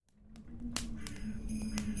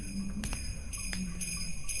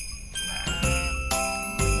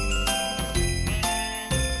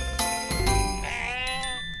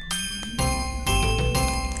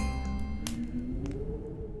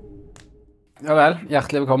Ja vel,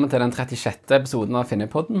 hjertelig velkommen til den 36. episoden av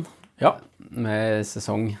Finnøypodden. Ja. Med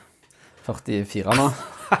sesong 44 nå,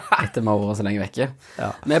 etter vi har vært så lenge vekke.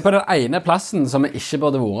 Ja. Vi er på den ene plassen som vi ikke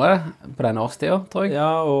burde vært på denne årstiden, tror jeg.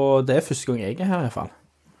 Ja, og det er første gang jeg er her i hvert fall.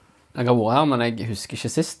 Jeg har vært her, men jeg husker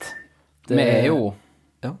ikke sist. Vi er jo...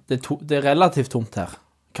 Ja, det er relativt tomt her,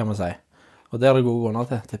 kan man si. Og det er det gode grunner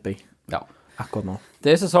til, tipper jeg. Ja. Akkurat nå.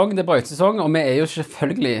 Det er sesong, det er brøytesesong, og vi er jo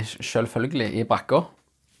selvfølgelig i Brakkå.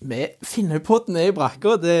 Finnøypodden er i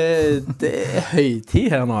Brakkå, det er høytid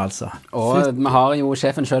her nå, altså. Og vi har jo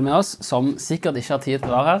sjefen selv med oss, som sikkert ikke har tid til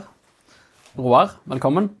å være her. Roar,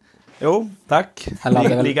 velkommen. Jo, takk.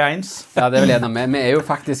 Like eins. Ja, det er vel en av meg. Vi er jo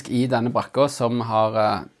faktisk i denne Brakkå som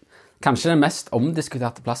har kanskje den mest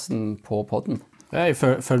omdiskuterte plassen på podden. Jeg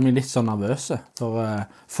føler meg litt sånn nervøse. For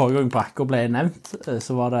forrige gang Brakkå ble nevnt,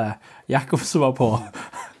 så var det Jakob som var på.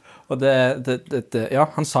 Og ja,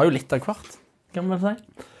 han sa jo litt av hvert, kan man vel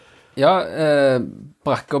si. Ja,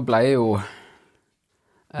 Brakkå ble jo...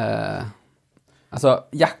 altså,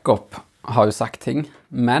 Jakob har jo sagt ting,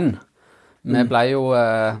 men vi ble jo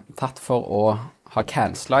tatt for å ha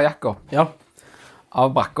cancela Jakob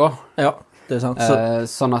av Brakkå. Ja, det er sant.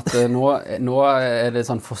 Sånn at nå er det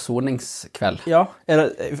sånn forsoningskveld. Ja, er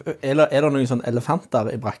det noen sånn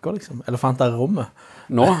elefanter i Brakkå, liksom? Elefanter i rommet?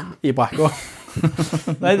 Nå? I Brakkå.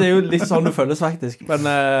 Nei, det er jo litt sånn det føles faktisk. Men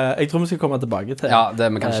jeg tror vi skal komme tilbake til det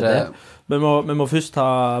vi kanskje... Vi må først ta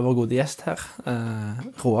vår gode gjest her,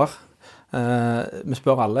 Roar. Vi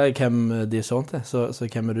spør alle hvem de er sånn til, så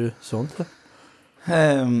hvem er du sånn til?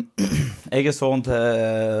 Jeg er sånn til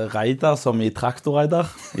Reidar som i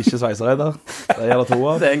Traktorreidar, ikke Sveisereidar. Det er det to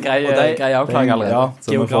av. Det er en grei avklaring allerede.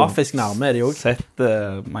 Ja, geografisk nærme er de også. Sett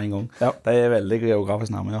med en gang. Ja. Det er veldig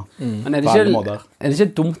geografisk nærme, ja. Men er det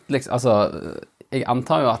ikke dumt, liksom, altså, jeg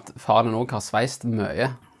antar jo at faren også har sveist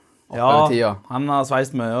mye oppover tida. Han har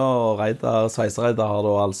sveist mye, og Sveisereidar har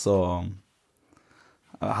da altså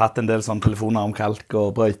hatt en del sånne telefoner om kalk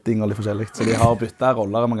og brøyting og litt forskjellig, så de har byttet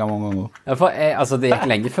roller mange ganger. Ja, for det gikk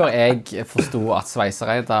lenge før jeg forstod at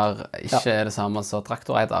Sveisereidar ikke er det samme som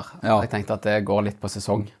Traktorreidar. Ja. Jeg tenkte at det går litt på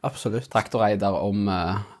sesong. Absolutt. Traktorreidar om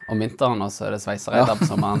vinteren, og så er det Sveisereidar på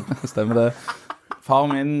sommeren. Stemmer det.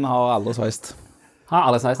 Faren min har aldri sveist. Han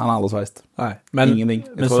har aldri sveist? Nei. Ingenting.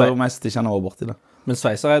 Jeg tror mest ikke han har vært borti det. Men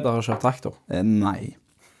Sveisereidar har kjørt traktor? Nei.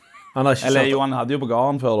 Eller jo, han hadde jo på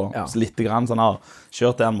gården før da, så litt grann, så han har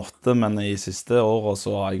kjørt det han måtte, men i siste året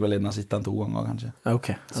så har jeg vel inne sett han 2 ganger, kanskje. Ok.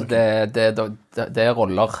 Så det er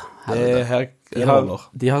roller. Det er roller.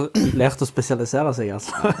 De har lært å spesialisere seg,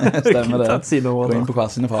 altså. Stemmer det. Gå inn på hver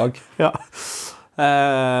sine fag. Ja.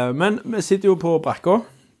 Men vi sitter jo på Brakkå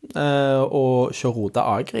og kjører Roda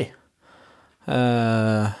Agri.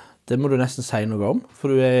 Det må du nesten si noe om,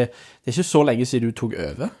 for det er ikke så lenge siden du tok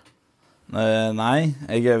over. Nei,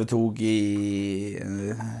 jeg overtog i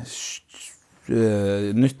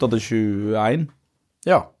nyttår til 21.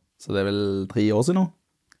 Ja. Så det er vel 3 år siden nå.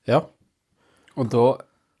 Ja. Og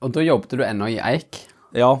da jobbet du ennå i Eik?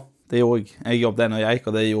 Ja, det gjorde jeg. Jeg jobbet ennå i Eik,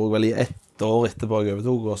 og det gjorde jeg vel i 1 år etterpå jeg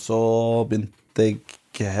overtog, og så begynte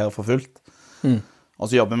jeg her for fullt. Og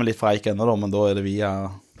så jobber vi litt for Eik ennå da, men da er det via...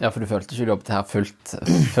 Ja, for du følte ikke du jobbet her fullt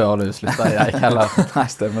før du sluttet i Eik heller. Nei,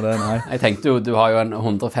 stemmer det, nei. Jeg tenkte jo, du har jo en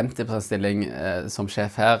 150% stilling som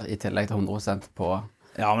sjef her, i tillegg til 100% på...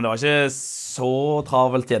 Ja, men det var ikke så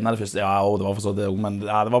travelt igjen det første. Ja, det var for så det, men det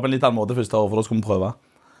var på en litt annen måte første år, for da skulle vi prøve.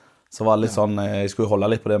 Så var det litt sånn, jeg skulle holde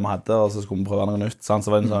litt på det vi hadde, og så skulle vi prøve noe nytt. Så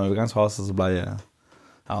var det en sånn overgangsfase, så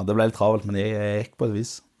det ble litt travelt, men jeg gikk på et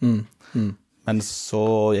vis. Men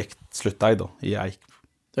så sluttet jeg da, i Eik,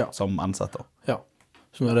 som ansatt da. Ja.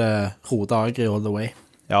 Så nå er det Roda Agri all the way.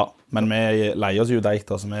 Ja, men vi leier oss jo deg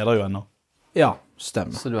da, som er der jo ennå. Ja,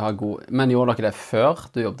 stemmer. Så du har god... Men gjorde dere det før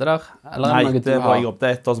du jobbet der? Eller nei, jeg jobbet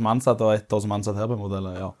 1 år som ansatt, og 1 år som ansatt her på en måte,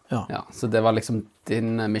 eller ja. Så det var liksom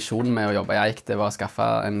din misjon med å jobbe i Eik, det var å skaffe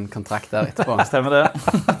en kontrakt der etterpå? Stemmer det.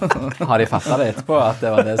 Har de fattet det etterpå, at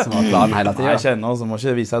det var det som var planen hele tiden? Nei, jeg kjenner, så må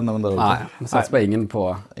ikke vise noen der. Nei, vi satser på ingen på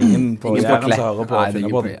Jæren som hører på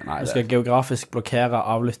Finnøypodden. Du skal geografisk blokkere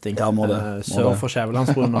avlytting. Ja, må det. Sør for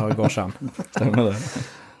Skjævelandsbrun og Gårdskjern. Stemmer det.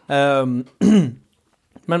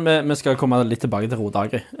 Men vi skal komme litt tilbake til Roda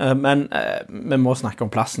Agri. Men vi må snakke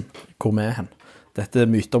om plassen, hvor vi er hen. Dette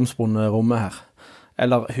myteomspunne rommet her.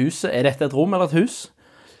 Eller huset. Er dette et rom eller et hus?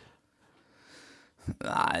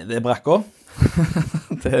 Nei, det er Brakkå.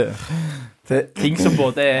 det ting som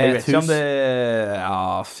både er et hus... Jeg vet ikke om det...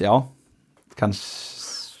 Ja,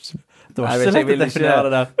 kanskje... Det var ikke så lett å definere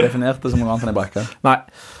det der. Definert det som noe annet enn en brakke. Nei.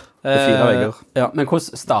 Det er 4 vegger. Ja. Men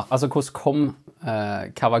hvordan kom...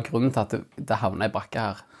 hva var grunnen til at det havnet i brakke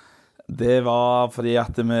her? Det var fordi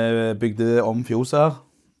at vi bygde om fjoset her.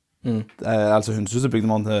 Altså Hundshuset bygde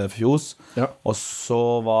man til fjos. Ja. Og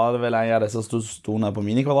så var det vel en av disse som stod nede på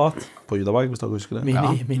minikvadrat på Yderberg, hvis dere husker det.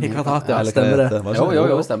 Minikvadrat, ja, stemmer det.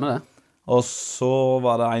 Jo, stemmer det. Og så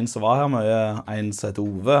var det en som var her mye, en som heter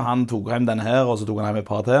Ove. Han tok hjem denne her, og så tok han hjem et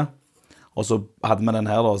par til. Og så hadde vi den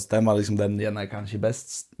her, da, så den var liksom den igjen er kanskje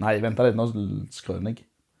best. Nei, vent litt, nå skrøner jeg.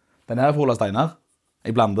 Den her er for Ola Steinar.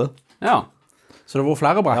 Jeg blander. Ja. Så det var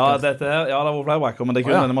flere brakker? Det var flere brakker, men det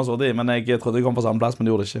kunne denne vi så det i. Men jeg trodde jeg kom på samme plass, men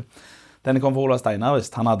det gjorde det ikke. Den kom fra Ola Steinar,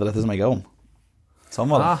 hvis han hadde dette som eggerom. Sånn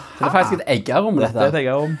var det. Så det er faktisk et eggerom, dette? Det er et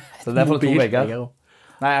eggerom. Så derfor er det 2 vegger.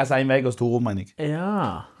 Nei, altså 1 vegg og 2 rom, mener jeg.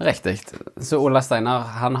 Ja. Riktig. Så Ola Steinar,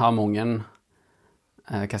 han har mange...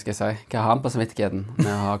 hva skal jeg si? Hva har han på samvittigheten med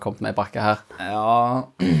å ha kommet med i brakka her? Ja,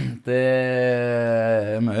 det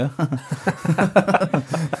er mye.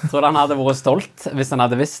 Tror du han hadde vært stolt hvis han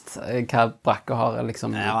hadde visst hva brakka har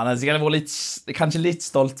liksom... Ja, han hadde sikkert vært kanskje litt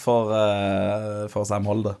stolt for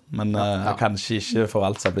samholdet, men kanskje ikke for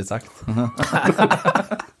alt som har blitt sagt.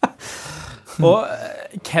 Og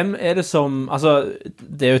hvem er det som... Altså,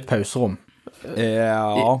 det er jo et pauserom.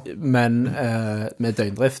 Ja. Men med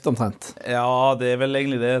døgndrift omtrent. Ja, det er vel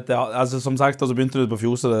egentlig det. Altså, som sagt, så begynte du på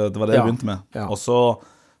fjoset, det var det jeg begynte med. Ja. Og så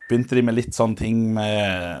begynte de med litt sånne ting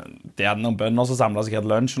med... De hadde noen bønner som samlet seg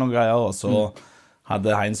til lunsj og noen greier, og så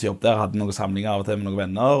hadde Heinz jobb der, hadde noen samlinger av og til med noen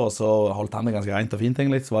venner, og så holdt han det ganske rent og fint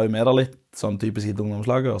egentlig, så var vi med der litt, sånn typisk hit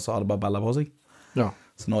ungdomslaget, og så hadde det bare ballet på seg. Ja.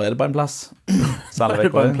 Så nå er det bare en plass. Så alle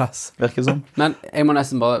vet hva det virker som. Men jeg må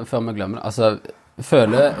nesten bare, før vi glemmer det, altså...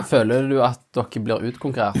 Føler du at dere blir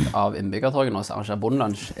utkonkurrert av innbyggertorget når vi arrangerer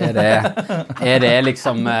bondelunsj? Er det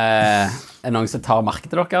liksom noen som tar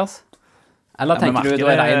markedet deres? Eller tenker du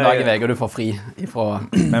da er det en dag i vei og du får fri ifra...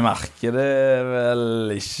 Vi merker det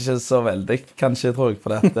vel ikke så veldig, kanskje, tror jeg,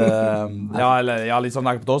 for dette. Ja, litt sånn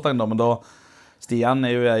dag på torsdagen da, men da Stian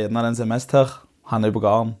er jo gjerne den som er mest her. Han er jo på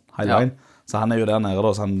garden hele veien. Så han er jo der nede da,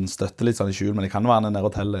 så han støtter litt sånn i skjul, men det kan være han er nede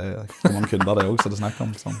og teller hvor mange kunder det er også, så det snakker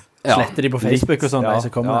om sånn. Ja. Sletter de på Facebook og sånn, de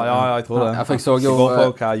som kommer? Ja, jeg tror det. Jeg så jo, går på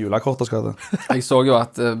hva julekortet skal det. Jeg så jo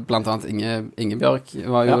at blant annet Ingebjørg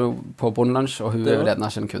var jo på bondelunsj, og hun er jo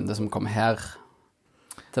ledende ikke en kunde som kommer her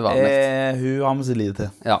til vanlig. Hun har med seg lite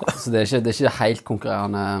til. Ja, så det er ikke helt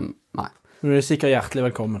konkurrerende, nei. Men du er sikkert hjertelig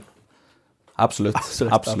velkommen. Absolutt.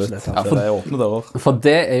 Ja, det er åpne dører. For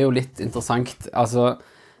det er jo litt interessant, altså...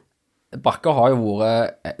 Brakkå har jo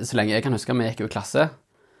vært, så lenge jeg kan huske, vi gikk jo i klasse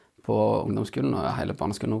på ungdomsskolen og hele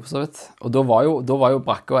barneskolen også, så vidt. Og da var jo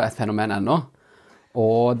Brakkå et fenomen ennå.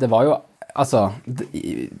 Og det var jo, altså,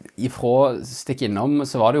 ifra stikk innom,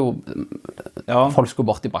 så var det jo, folk skulle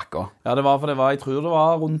bort i Brakkå. Ja, det var, jeg tror det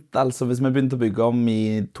var rundt, altså, hvis vi begynte å bygge om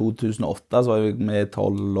i 2008, så var vi med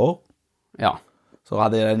 12 år. Ja. Så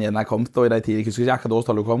hadde den gjerne kommet da i de tidene, jeg husker ikke akkurat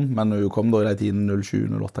årstallet hun kom, men hun kom da i de tidene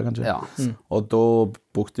 07-08 kanskje. Ja. Og da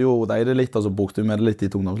brukte jo de det litt, og så brukte vi med det litt i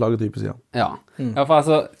et ungdomslaget type siden. Ja. Ja, for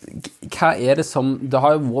altså, hva er det som, det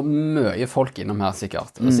har jo vært mye folk innom her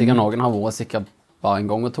sikkert, og sikkert noen har vært sikkert bare en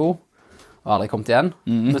gang og 2, og aldri kommet igjen.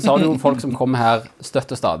 Men så har det jo folk som kommer her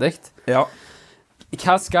støtt og stadig. Ja.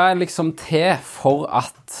 Hva skal en liksom til for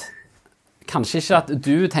at... Kanskje ikke at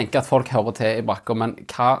du tenker at folk hører til i Brakkå, men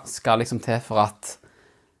hva skal liksom til for at...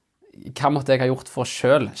 Hva måtte jeg ha gjort for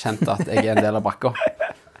selv kjent at jeg er en del av Brakkå?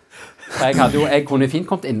 Jeg kunne fint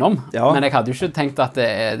kommet innom, men jeg hadde jo ikke tenkt at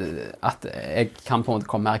jeg kan på en måte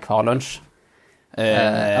komme her hver lunsj.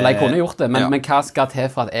 Eller jeg kunne gjort det, men hva skal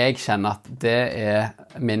til for at jeg kjenner at det er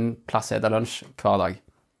min plass etter lunsj hver dag?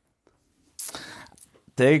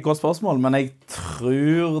 Det er et godt spørsmål, men jeg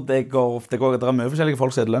tror det er mye forskjellige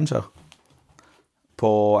folk som etter lunsj her.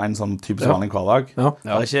 På en sånn typisk vanlig hverdag. Ja.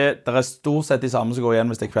 Det er stort sett de samme som går igjen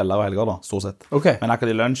hvis det er kvelder og helger da, stort sett. Okay. Men akkurat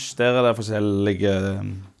i lunsj, der er det forskjellige...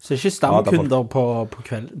 Så det er ikke stamkunder på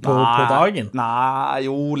dagen? Nei,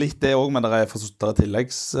 jo, litt det også, men det er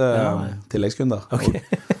tilleggskunder. Okay.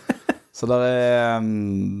 Så der er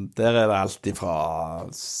det alt fra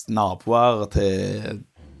naboer til...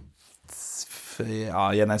 Ja,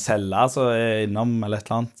 gjerne en selger så er innom eller et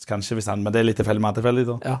eller annet, kanskje hvis men det er litt tilfeldig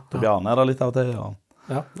da. Ja. Da Bjarne er der litt av og til,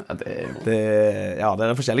 det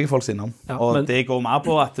er forskjellige folk innom. Ja, og det går mer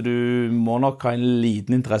på at du må nok ha en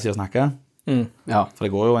liten interesse i å snakke. Ja. For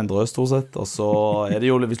det går jo en drøs stort sett, og så er det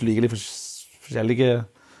jo, hvis du liker litt forskjellige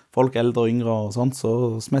folk, eldre og yngre og sånt,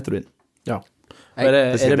 så smetter du inn. Ja. Det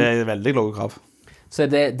er veldig lave krav. Så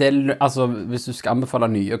altså, hvis du skal anbefale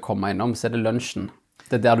nye å komme innom, så er det lunsjen.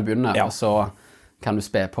 Det er der du begynner, og så kan du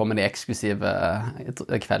spe på med de eksklusive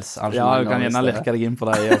kveldsarrangementene. Ja, du kan gjerne lirke deg inn på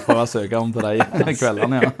deg og prøve å søke om til deg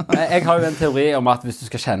kveldene, Jeg har jo en teori om at hvis du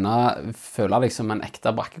skal føle liksom en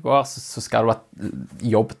ekte brakkegård, så skal du ha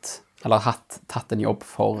jobbet Eller tatt en jobb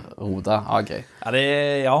for Roda Agri?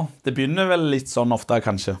 Ja, det begynner vel litt sånn ofte,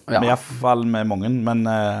 kanskje. I hvert fall med mange.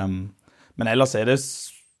 Men ellers det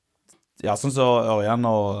sånn så Ørjan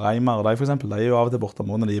og Reimar og de for eksempel, de jo av og til borte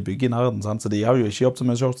når de bygger i nærheten, sant? Så de har jo ikke jobb så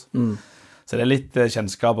mye shorts. Så det litt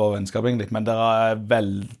kjennskap og vennskap egentlig, men det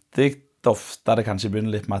veldig ofte det kanskje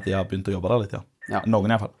begynner litt med at de har begynt å jobbe der litt, ja. Noen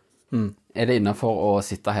i hvert fall. Det innenfor å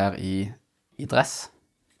sitte her i dress?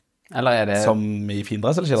 Eller det... Som i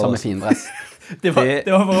findress, eller ikke? Som i findress. det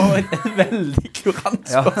var bare et veldig kurant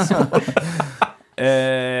spørsmål.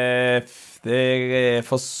 Det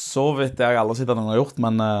for så vidt det har jeg aldri sett at noen har gjort,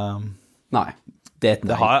 men... Nei,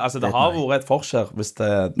 det har vært et forskjell. Hvis du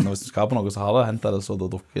skal på noe, så har det hentet det så det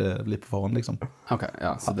drukker litt på forhånd, liksom. Ok,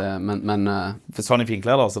 ja, så det... Men for sånn i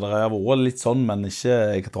finklær da, så det har vært litt sånn, men ikke...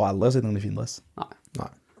 Jeg tror aldri jeg har sett noen i findress.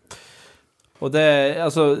 Nei. Og det,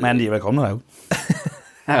 altså... Men de er velkomne, det jo.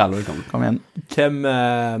 Her er alle velkommen. Kom igjen.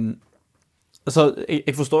 Altså,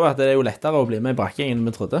 jeg forstår jo at det jo lettere å bli med i Brakkå enn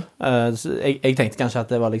vi trodde. Jeg tenkte kanskje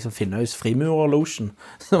at det var liksom Finnøys frimurerlotion,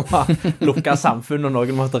 som var lukket samfunn, og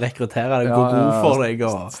noen måtte rekruttere deg, gå god for deg,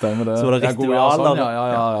 og stemmer det. Så var det ritualer.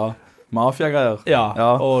 Ja. Mafia-greier.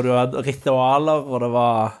 Ja, og du hadde ritualer, og det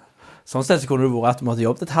var... Sånn sett så kunne det vært at du måtte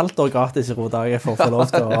jobbe et halvt år gratis i Rodaget for å få lov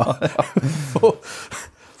til å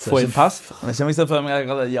få inn pass. Jeg kommer ikke til å føle meg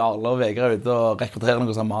at Jarle og Vegard ute og rekrutterer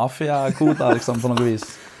noen sånn mafia-koder, liksom, på noe vis.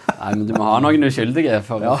 Nei, men du må ha noen uskyldige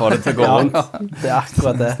for å få det til å gå rundt. Det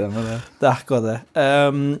akkurat det. Stemmer det. Det akkurat det.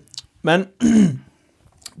 Men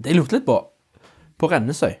det lukter litt på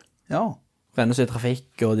Rennesøy. Ja. Rennesøy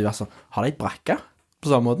trafikk og diverse. Har de et Brakkå på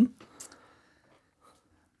samme måten?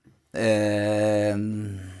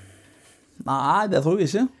 Nei, det tror jeg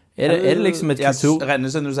ikke. Er det liksom et kultur...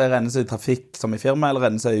 Rennesøy, når du sier Rennesøy trafikk som i firma, eller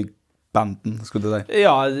Rennesøy banden, skulle du si?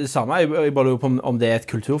 Ja, det samme. Jeg bare lurer på om det et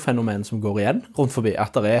kulturfenomen som går igjen rundt forbi,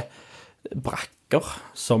 at det brakker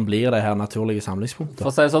som blir det her naturlige samlingspunktet.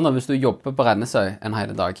 For å si det sånn da, hvis du jobber på Rennesøy en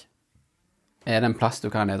hele dag, det en plass du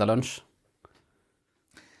kan nede lunsj?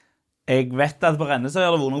 Jeg vet at på Rennesøy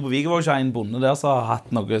har det vært noe på Vigevåg, så har en bonde der som har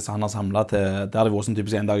hatt noe som han har samlet til, det har det vært sånn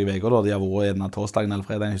typisk en dag i veka da, de har vært en av torsdagen eller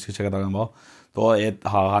fredagen, jeg husker ikke hva dagen var. Da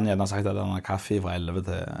har han gjerne sagt at det er kaffe fra 11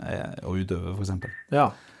 til og utover, for eksempel.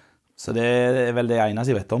 Ja. Så det vel det eneste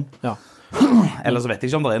jeg vet om. Ja. Ellers så vet jeg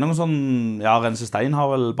ikke om det noen sånn... Ja, Rense Stein har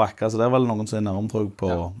vel Brakkå, så det vel noen som nærmere tror på...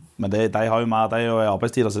 Ja. Men de har jo mer, de er jo i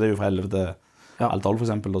arbeidstider, så det er jo fra 11 til halv 12 for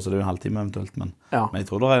eksempel, så det er jo en halvtime eventuelt. Men jeg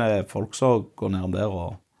tror det er folk som går ned om der,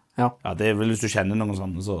 og... Ja, det er vel hvis du kjenner noen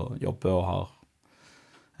sånne som jobber og har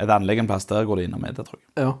et anlegg en plass der, går det inn og med det, tror jeg.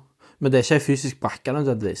 Ja. Men det er ikke en fysisk Brakkå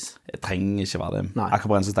nødvendigvis? Det trenger ikke være det. Nei. Akkurat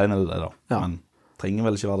på Rense Stein er det da. Ja. Men trenger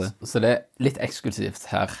vel ikke være det. Så det er litt eksklusivt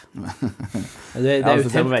her. det er jo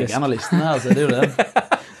på veggene av listen her, så det er jo det.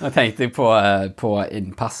 Nå tenkte jeg på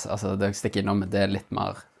innpass, altså det å stikke innom, det er litt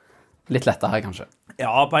lettere her kanskje.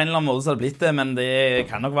 Ja, på en eller annen måte så har det blitt det, men det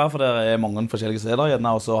kan nok være for det er mange forskjellige steder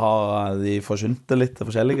gjerne, og så har de forsynt det litt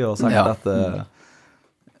forskjellige og sagt at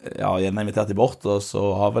gjerne invitert de bort, og så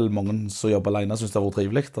har vel mange som jobber alene synes det har vært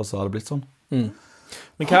trivelig, og så har det blitt sånn.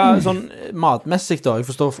 Men hva sånn matmessig da? Jeg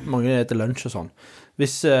forstår mange til lunsj og sånn.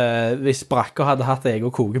 Hvis Brakkå hadde hatt egen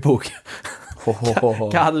kokebok, hva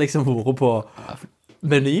hadde liksom vært på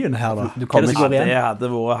menyen her da? Det hadde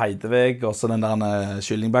vært heideveg, og så den der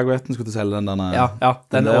kyllingbagvetten skulle du selge den der... Ja,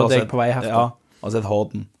 den er jeg på vei her. Ja, og så et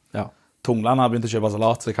horden. Ja. Tungland har begynt å kjøpe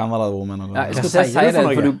salat, så det kan være det med noe. Ja, jeg skal si det,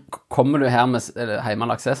 for kommer du her med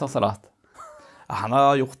hjemmelagt Cæsarsalat? Han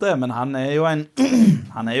har gjort det, men han er jo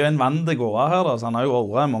en vant gård her da, så han har jo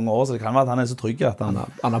vært i mange år, så det kan være at han er så trygg at han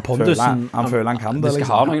har pondusen. Han føler han kan det. Du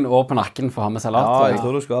skal ha noen år på nakken for å ha med salat. Ja, jeg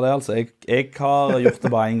tror du skal ha det altså. Jeg har gjort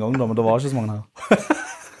det bare en gang da, men det var ikke så mange her.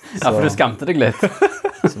 Ja, for du skamte deg litt.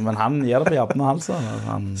 Men han gjør det på jabben og halsen.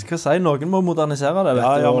 Skal jeg si, noen må modernisere det, vet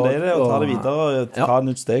du. Ja, men det er det, å ta det videre og ta et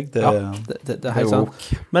nytt steg. Det er helt sant.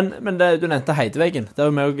 Men du nevnte heideveggen. Det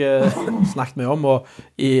har vi jo snakket mye om,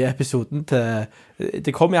 og i episoden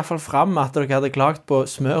det kom i hvert fall frem at dere hadde klagt på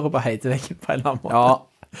smøret på heideveggen på en eller annen måte.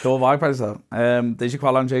 Ja, da var jeg faktisk her. Det er ikke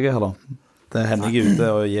hver lang jeg er her da. Det hender jeg ute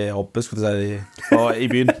og gir oppe, skulle jeg si, i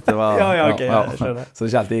byen. Det var, ok, jeg skjønner. Så det er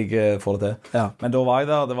ikke alltid jeg får det til. Ja. Men da var jeg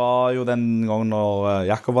der, det var jo den gangen når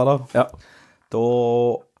Jakob var der. Ja. Da,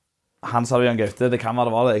 han sa det jo en Gaute, det kan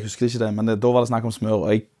være det var det, jeg husker ikke det, men da var det snakk om smør,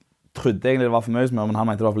 og jeg trodde egentlig det var for mye smør, men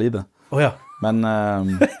han mente det var for lite. Ja. Men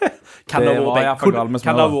kan det ha vært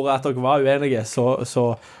at dere var uenige, så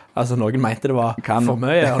altså, noen mente det var for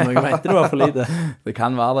mye, og noen mente det var for lite? Det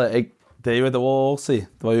kan være det. Det er jo et år siden.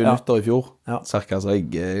 Det var jo nyttår i fjor, cirka, så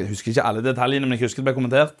jeg husker ikke alle detaljene, men jeg husker det ble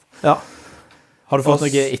kommentert. Ja. Har du fått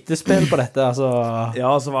noe etterspill på dette? Altså... Ja,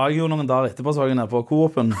 så var jeg jo noen dager etterpå, så var jeg nede på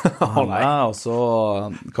Coop-en, og så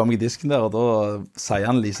kom jeg i disken der, og da sier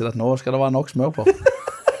han Lise at nå skal det være nok smør på.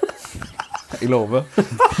 Jeg lover.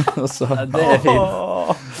 Så, det fint.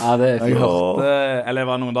 Ja, det fint. Jeg hørte, eller det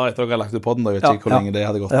var noen dager etter dere hadde lagt ut podden, da, jeg vet ikke hvor lenge det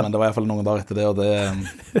hadde gått, men det var i hvert fall noen dager etter det, og det,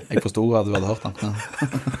 jeg forstod at du hadde hørt den.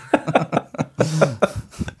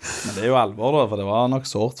 Men det er jo alvor da, for det var nok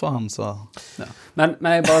sårt for han, så... Ja. Men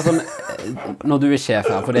jeg bare sånn, når du er sjef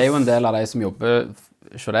her, for det er jo en del av de som jobber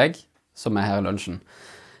hos deg, som er her i lunsjen.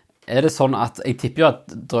 Er det sånn at, jeg tipper jo at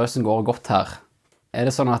drøsen går godt her, er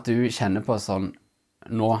det sånn at du kjenner på sånn,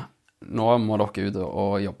 nå må dere ut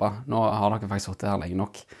og jobbe, nå har dere faktisk sittet her lenge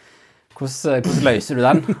nok. Hvordan løser du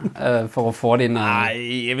den for å få din...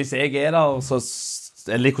 Nei, hvis jeg er der, så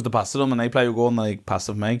jeg liker å passe det, men jeg pleier jo å gå når jeg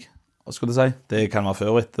passer for meg, skulle jeg si. Det kan være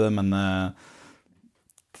før og etter, men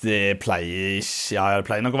det pleier ikke... Ja, det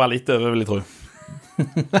pleier nok å være litt over, vil jeg tro.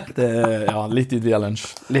 Ja, litt ut via lunsj.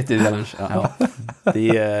 Litt ut via lunsj, ja. De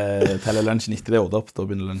teller lunsjen etter det opp, da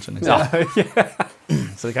begynner lunsjen. Liksom. Ja, ok.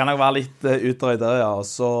 Så det kan nok være litt utdrøyd der, ja.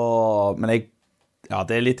 Så, men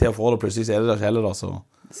det er litt til å få det, plutselig så er det der ikke heller da, så...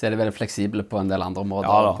 Så er det veldig fleksible på en del andre måter.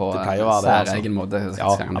 Ja da, på det kan jo være det. Sær egen måte. Ja,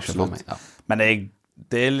 absolutt. Ja. Men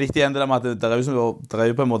det er litt igjen det der med at det er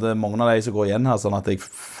jo på en måte mange av de som går igjen her, sånn at jeg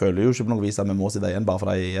føler jo ikke på noe vis at vi må sitte igjen bare for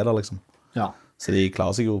de er der, liksom. Ja. Så de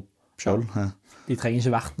klarer seg jo selv. Ja. De trenger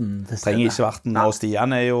ikke verten til stedet. Trenger ikke verten, og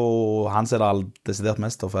Stian er jo, han ser det desidert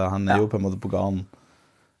mest, for han er jo på en måte på garden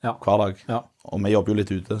hver dag. Ja. Og vi jobber jo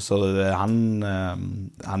litt ute, så han er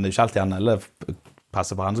jo ikke alltid han eller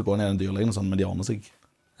passer på han som går ned i en dyrlegen og sånn, men de ordner seg.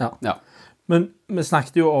 Ja. Men vi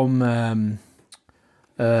snakket jo om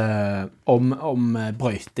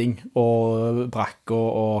brøyting og Brakkå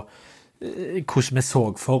og hvordan vi så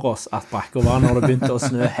for oss at Brakkå var når det begynte å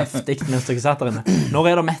snø heftig mens dere satt der inne. Når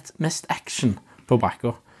er det mest action på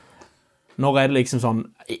Brakkå? Når er det liksom sånn,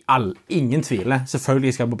 ingen tviler,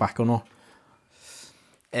 selvfølgelig skal jeg på Brakkå nå.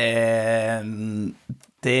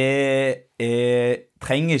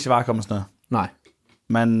 Trenger ikke være kommet snø. Nei.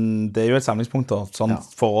 Men det er jo et samlingspunkt da, sånn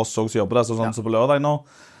for oss som jobber der, sånn som på lørdag nå,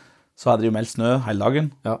 så hadde de jo meldt snø hele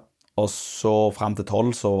dagen, og så frem til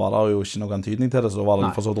 12 så var det jo ikke noen antydning til det, så var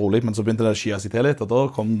det for så rolig, men så begynte det å skye seg til litt, og da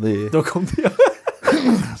kom de,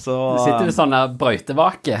 Så, de sitter ved sånne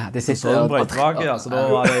brøytevake. De sitter og brøytevake, ja. Så da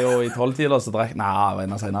var det jo i 12-tida, så drekk... Nei,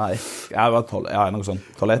 senere. Jeg var 12, ja, noe sånn.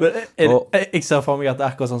 12-1. Jeg ser for meg at det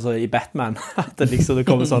er akkurat sånn som i Batman, at det liksom det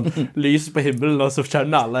kommer sånn lys på himmelen, og så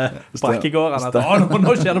skjønner alle brakkegårdene at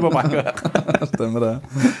nå skjer det på Brakkå her. Stemmer det.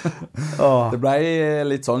 Det ble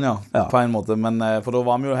litt sånn, på en måte. Men for da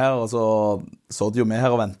var vi jo her, og så det jo vi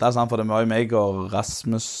her og ventet, sant? For det var jo meg og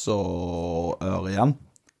Rasmus og Ørjan.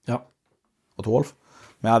 Ja. Og Torolf.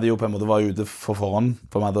 Vi hadde jo på en måte var ute for forhånd,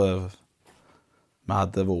 for vi hadde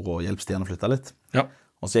vært og hjulpet Stian å flytte litt. Ja.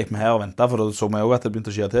 Og så gikk vi her og ventet, for da så vi jo at det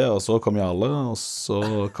begynte å skje til, og så kom Alle, og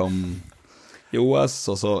så kom Joas,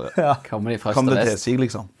 og så kom det til seg,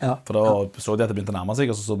 liksom. Ja. For da så de at det begynte å nærme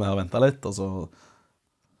seg, og så vi her og ventet litt, og så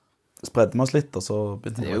spredde vi oss litt, og så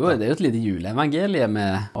begynte det er jo et lite juleevangelie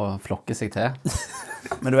med å flokke seg til.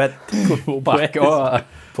 Men du vet, på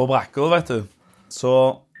Brakkå, vet du,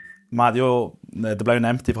 så... Vi hadde jo, det ble jo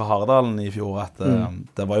nevnt fra Haredalen i fjor at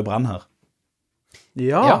det var jo brann her.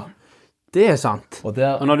 Ja, det er sant. Og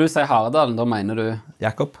når du sier Haredalen, da mener du...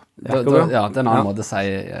 Jakob. Ja, det er en annen måte å si...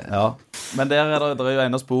 Ja, men der er det jo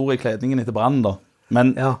enda spor i kledningen etter brann da.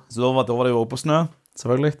 Men så da var det jo også på snø,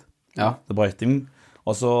 selvfølgelig. Ja. Det brøyting.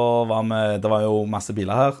 Og så det var jo masse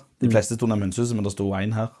biler her. De fleste stod ned i Mundshuset, men det stod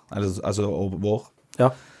en her. Altså vår.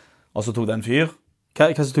 Ja. Og så tok det en fyr. Hva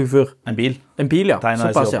som tok fyr? En bil. En bil, ja.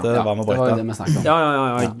 Såpass, ja. Det var jo det vi snakket om.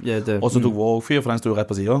 Ja. Og så tok vår fyr, for den stod rett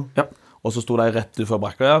på siden. Ja. Og så stod de rett ut for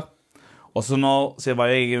Brakkå her. Og så så var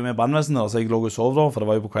jeg med brannvesenet, så jeg lå og sov da, for det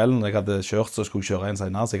var jo på kvelden, jeg hadde kjørt, så skulle jeg kjøre en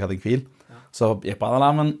senere, så jeg hadde en hvil. Så gikk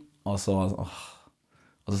brannalarmen, og så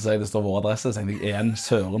sier jeg det står vår adresse, så tenkte jeg, en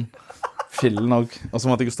søren. Fillen nok. Og så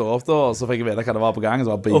måtte jeg stå opp da, og så fikk jeg vite hva det var på gang,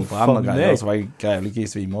 så var det bilbrann og greier, og så var jeg grevlig ikke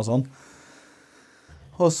i svime og sånn.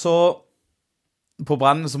 Og så... På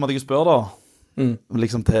brannen så måtte jeg spørre da,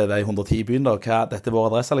 liksom til de 110 i byen da, dette er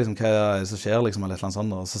vår adresse, liksom, hva er det som skjer, liksom, eller et eller annet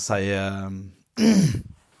sånt, og så sier,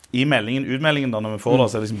 i utmeldingen da, når vi får da,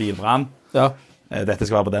 så er det liksom bilbrann, dette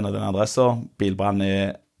skal være på den og den adressen, bilbrann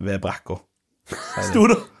er ved Brakkå.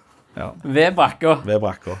 Stod det? Ja. Ved Brakkå? Ved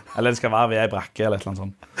Brakkå. Eller det skal være ved ei brakke, eller et eller annet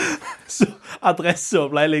sånt. Så adressen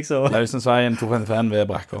ble liksom... Løsensveien 255 ved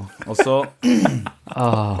Brakkå. Og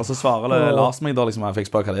så svarer Lars meg da, liksom, jeg fikk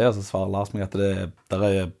spørre hva det er, og så svarer Lars meg at det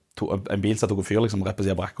er en bil som tok fyr, liksom, rett på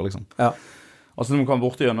siden av Brakkå, liksom. Ja. Og så når vi kom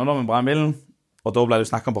bort gjennom da med brannbilen, Og da ble det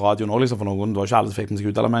snakk om på radioen også, liksom, for noen, det var ikke alle som fikk med seg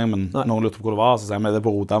uttale meg, men noen lurte på hvor det var, så sier vi det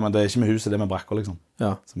på Roda, men det ikke med huset, det med Brakkå, liksom.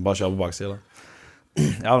 Ja. Så vi bare kjører på baksiden.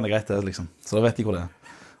 Ja, men det greit det, liksom. Så da vet de hvor det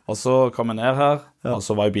Og så kom jeg ned her, og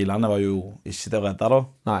så var jo bilene ikke til å redde da,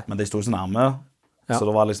 men de stod så nærme. Så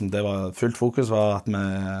det var liksom, det var fullt fokus var at vi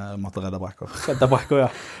måtte redde Brakkå. Redde Brakkå, ja.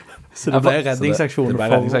 Så det ble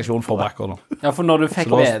redningsaksjon for Brakkå da. Ja, for når du fikk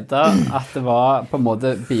vite at det var på en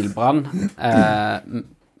måte bilbrann,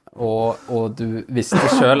 og du visste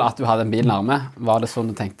selv at du hadde en bil nærme, var det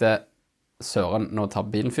sånn du tenkte, Søren, nå tar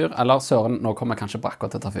bilen fyr, eller Søren, nå kommer kanskje Brakkå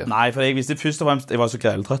til å ta fyr? Nei, for jeg visste først og fremst, jeg var så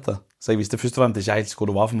greltrøtte, så jeg visste først og fremst ikke helt hvor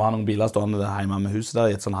det var, for vi har noen biler stående hjemme med huset der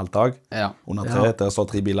i et sånn halvdag, under tre, der står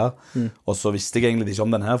 3 biler, og så visste jeg egentlig ikke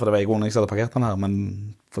om den her, for det var jeg ikke hadde parkert den her, men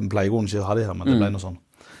for vi pleier ikke å ha de her, men det ble noe sånn.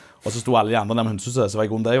 Og så sto alle de andre der med hundshuset, så var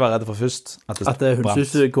jeg det jeg var redd for først. At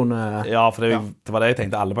hundshuset kunne... Ja, for det var det jeg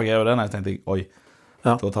tenkte, alle parkerer jo det, og jeg tenkte, oi,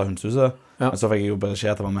 da tar hundshuset. Men så fikk jeg jo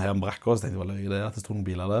beskjed at det var med her med Brakkå, så tenkte jeg, hva løy det at det stod noen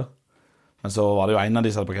biler der. Men så var det jo en av de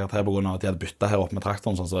som hadde parkert her på grunn av at de hadde byttet her opp med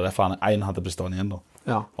traktoren, sånn, så det er derfor en hadde blitt stående igjen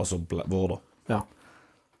da. Og så vår da. Ja.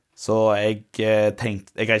 Så jeg tenkte,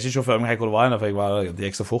 jeg greide ikke sjåfør meg hvor det var, for det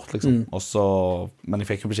gikk så fort liksom. Og så, men jeg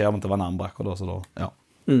fikk jo beskjed om at det var nærmere Brakkå da, så da,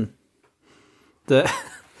 Det...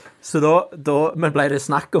 Så da men ble det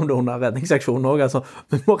snakk om det under redningsaksjonen også, altså,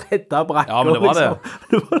 vi må redde Brakkå. Ja, men det var det.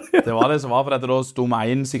 Liksom. Det var det som var, for da sto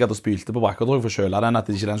med en sikkert og spylte på Brakkå, tror jeg, for å kjøle den, at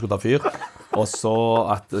ikke den skulle ta fyr. Og så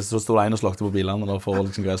sto det en og slåkte på bilene, og da får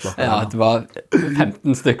liksom greie slåkte. Ja, det var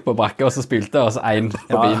 15 stykker på Brakkå, og så spylte, og så en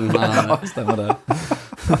på bilen. Ja, stemmer det.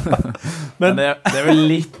 Men det er jo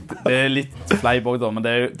litt fleip også da, men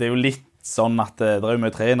det er jo litt sånn at det er jo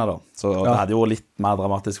mye trener da, så det hadde jo litt mer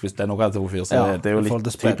dramatisk hvis det er noe hadde til å fyre, så det er jo litt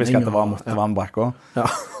typisk at det var en Brakkå.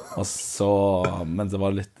 Og så, men det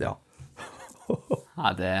var litt,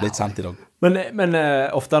 litt sant i dag. Men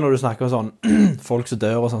ofte når du snakker om sånn, folk som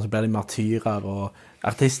dør og sånn, så blir de martyrer, og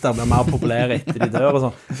artister blir mer populære etter de dør og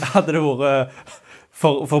sånn. Hadde det vært,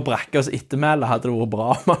 for Brakkås ettermæle, hadde det vært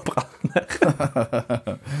bra om man brann ned?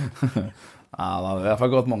 Ja, det har i hvert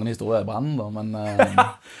fall gått mange historier i brann da, men...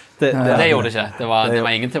 Det gjorde det ikke. Det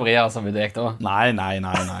var ingen teorier som vi gikk da. Nei.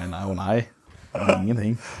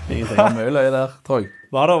 Ingenting. Det var mye løy der, tror jeg.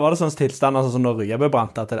 Var det sånne tilstander som når Rygge ble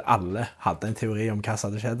brant, at alle hadde en teori om hva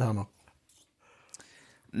som hadde skjedd her nå?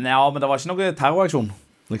 Ja, men det var ikke noe terroraksjon,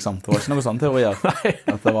 liksom. Det var ikke noe sånne teorier.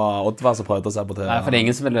 At det var Oddvar som prøvde å sabotere. Nei, for det er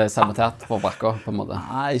ingen som ville sabotert på Brakkå, på en måte.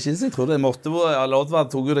 Nei, ikke så jeg tror det. Oddvar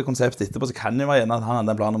tok jo det konseptet etterpå, så kan det være igjen at han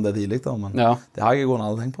hadde en plan om det tidlig da, men det har jeg jo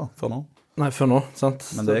aldri tenkt på før nå. Nei, før nå, sant?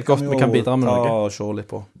 Men det kan vi kan bidra med noe. Og se litt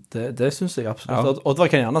på. Det synes jeg absolutt. Oddvar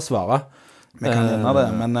kan gjerne svare. Vi kan gjerne det,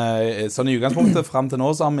 men sånn i utgangspunktet frem til nå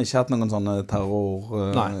så har vi ikke hatt noen sånne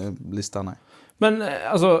terrorlister, nei. Men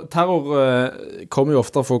altså, terror kommer jo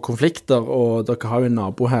ofte for konflikter, og dere har jo en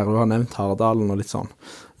nabo her, du har nevnt Hardalen og litt sånn.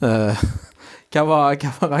 Hva var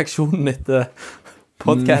reaksjonen etter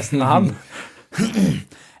podcasten med han?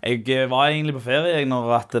 Jeg var egentlig på ferie når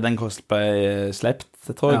at den ble slept,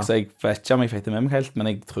 tror jeg, så jeg vet ikke om jeg fikk det med meg helt, men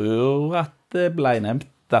jeg tror at det ble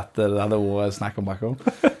nevnt at det hadde vært snakk om Brakkå.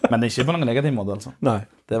 Men ikke på noen negativ måte, altså. Nei.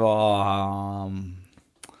 Det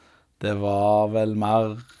var vel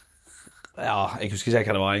mer... Ja, jeg husker ikke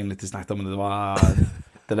hva det var egentlig til snakket om, men det var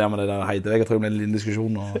det der med det der Heideveg. Jeg tror det ble en liten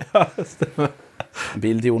diskusjon. Og ja, stemmer.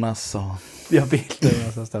 Bil til Jonas. Og... Ja, bil til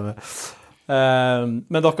Jonas, stemmer.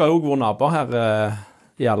 Men dere har jo vært naboer her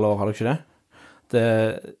i alle år, har dere ikke det?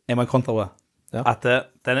 Jeg må kontra på det. Ja. At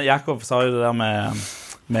Jakob sa jo det der med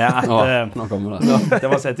at nå kommer det. Det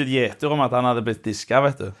var sett ut gjetur om at han hadde blitt disket,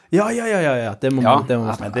 vet du. Ja. Det må man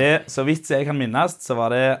men det, så vidt jeg kan minnes, så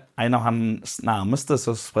var det en av hans nærmeste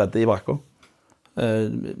som spredde i Brakkå.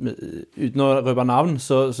 Uten å røpe navn,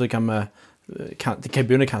 så kan vi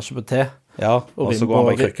begynne kanskje på T. Ja, og så går han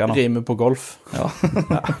bare i krykkene. Rime på golf. Ja.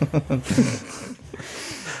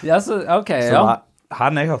 Ja, så, ok, så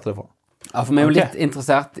han jeg hørte det fra. Ja, for vi er jo litt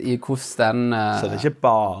interessert i hvordan den... Så det er ikke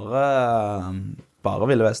bare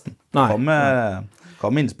Ville Vesten. Nei.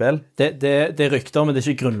 Kom med innspill. Det er rykter, men det er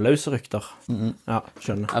ikke grunnløse rykter. Ja,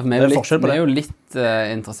 skjønner. Ja, vi er jo litt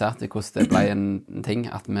interessert i hvordan det ble en ting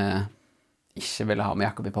at vi ikke ville ha med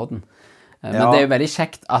Jakob i podden. Men det er jo veldig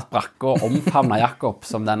kjekt at Brakkå omfavnet Jakob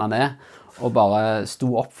som den han er, og bare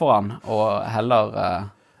sto opp for han, og heller...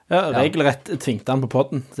 regelrett tvingte han på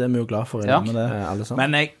podden. Det er vi jo glad for. Med det, alle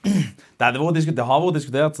sammen. Men det har vært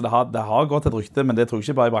diskutert, så det har gått et rykte, men det tror jeg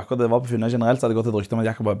ikke bare i Brakkå. Det var på Finnøy generelt, så hadde det gått et rykte om at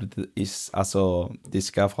Jakob har blitt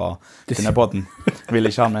disket fra Finnøypodden.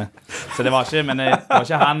 Ville ikke ha med. Så det var ikke, men det var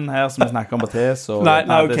ikke han her som vi snakket om på T, så det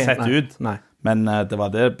hadde sett ut. Nei. Men det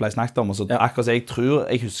var det ble snakket om, og så akkurat så jeg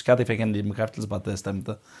husker at jeg fikk en liten bekreftelse på at det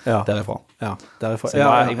stemte derifra. Ja, derifra. Så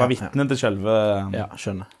jeg var vitne til selve... Ja,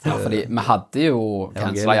 skjønner. Ja, fordi vi hadde jo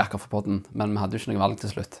cancela jakker for podden, men vi hadde jo ikke noe valg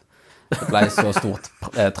til slutt. Det ble så stort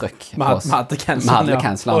trykk på oss. Vi hadde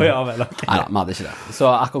cancela. Ja, vel, ok. Neida, vi hadde ikke det. Så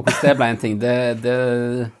akkurat hvordan det ble en ting, det...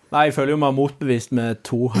 Nei, jeg føler jo vi har motbevist med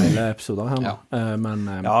 2 hele episoder her nå. Men...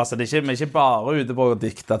 Ja, så det er ikke bare ute på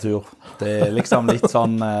diktatur. Det er liksom litt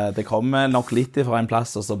sånn... Det kommer nok litt fra en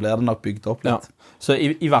plass, og så blir det nok bygd opp litt. Ja. Så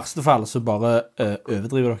i verste fall så bare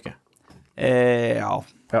overdriver dere? Ja.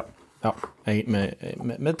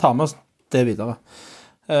 Vi tar med oss det videre.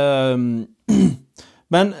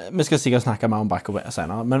 Men vi skal sikkert snakke mer om Brakkå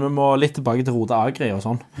senere. Men vi må litt tilbake til Rode Agri og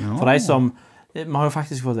sånn. Ja. For de som... Vi har jo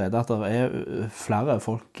faktisk fått vite at det er flere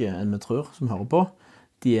folk enn vi tror som hører på.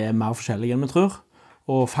 De er mer forskjellige enn vi tror.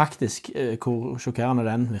 Og faktisk, hvor sjokkerende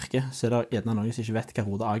den virker, så er det gjerne noen som ikke vet hva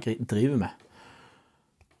Rode Agri driver med.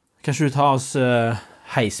 Kan ikke du ta oss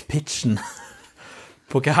heispitchen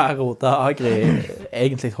på hva Rode Agri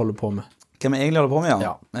egentlig holder på med? Hva vi egentlig holder på med,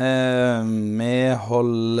 ja. Vi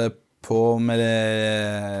holder på med det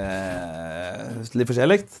litt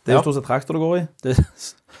forskjellig. Det er jo stort sett traktor det går i. Det er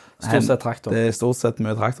stort sett traktor. Det er stort sett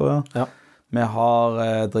mye traktor, ja. Vi har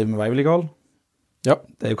drivet med veivedlikehold. Ja.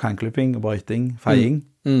 Det er jo kantklipping, brøyting, feiing.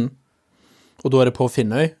 Og da er det på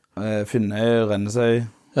Finnøy? Finnøy, Rennesøy.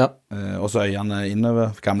 Ja. Og så øyene innover.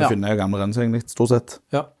 Gamle Finnøy og gamle Rennesøy, litt stort sett.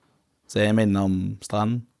 Ja. Så er vi innom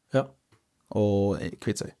Strand og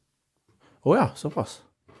Kvitsøy. Ja, såpass.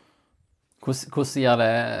 Hvordan gir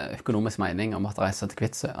det økonomisk mening om at reise til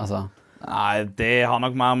Kvitsøy? Altså... Nei, det har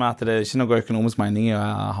nok mer med at det er ikke noe økonomisk mening i å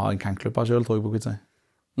ha en kanklubber selv, tror jeg, på Kvitsøy.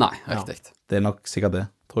 Nei, riktig. Det er nok sikkert det,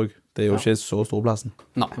 tror jeg. Det er jo ikke så stor plassen.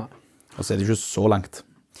 Nei. Og så er det ikke så langt.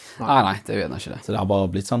 Nei, det er jo gjerne ikke det. Så det har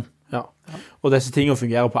bare blitt sånn. Ja. Og disse tingene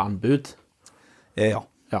fungerer på anbud? Ja.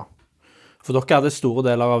 For dere hadde store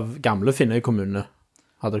deler av gamle Finnøy kommune.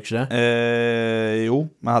 Hadde dere ikke det? Jo,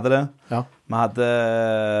 vi hadde det. Ja. Vi hadde,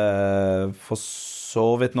 for så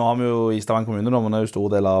vidt, nå har vi jo i Stavanger kommune, men det er jo stor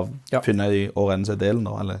del av Finnøy og Rennesøy-delen,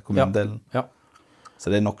 eller kommunedelen. Ja. Så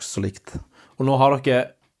det er nok så likt. Og nå har dere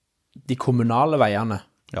de kommunale veiene.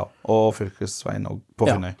 Ja, og fylkesveien på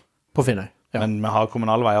Finnøy. På Finnøy, ja. Men vi har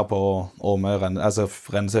kommunale veier på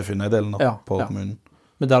Rennesøy-Finnøy-delen på kommunen.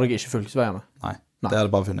 Men der er dere ikke fylkesveiene? Nei, det er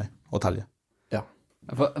det bare Finnøy og Talje. Ja.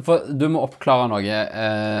 For du må oppklare noe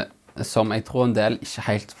som jeg tror en del ikke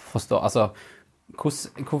helt forstår. Altså,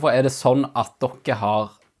 hvorfor er det sånn at dere har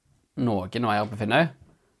noen veier på Finnøy,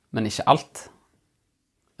 men ikke alt?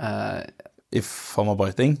 I form av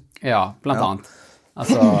brøyting? Ja, blant annet.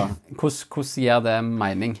 Altså, hvordan gir det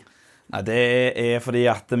mening? Nei, det er fordi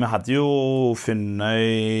at vi hadde jo Finnøy,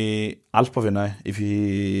 alt på Finnøy i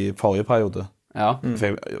forrige periode. Ja.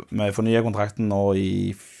 Vi fornyet kontrakten nå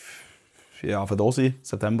for et år siden,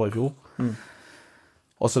 september i fjor.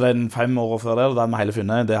 Og så den 5 år før det, da hadde vi hele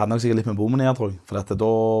Finnøy. Det hadde nok sikkert litt med bommen igjen, tror jeg. For da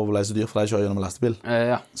ble det så dyrt for deg å kjøre gjennom lastebil.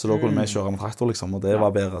 Så da kunne vi kjøre med traktor, liksom, og det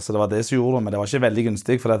var bedre. Så det var det som gjorde det, men det var ikke veldig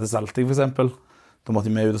gunstig, for dette salting, for eksempel. Da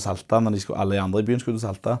måtte vi ut og salte når alle andre i byen skulle ut og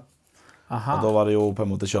salte. Aha. Og da var det jo på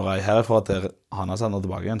en måte kjøre herifra til Hanasand og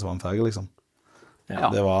tilbake igjen, så var den ferdig, liksom. Ja.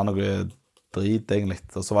 Det var noe drit, egentlig.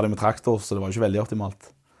 Og så var det med traktor, så det var jo ikke veldig optimalt.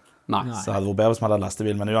 Nei. Så det hadde vært bedre hvis vi hadde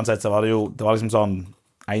lastebil, men uansett så var det jo, det var liksom sånn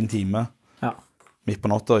 1 time. Midt på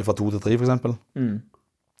natta, fra 2 til 3 for eksempel.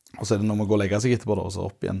 Og så er det når man går og legger seg etterpå da, og så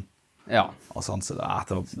opp igjen. Ja. Og sånn, så det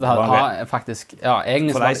var faktisk,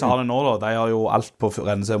 egentlig... For de som har det nå da, de har jo alt på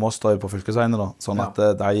Rennesøy og Moss på fylkesveiene da, sånn at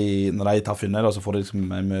når de tar Finnøy da, så får de liksom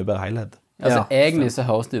en mye bedre helhet. Altså, egentlig så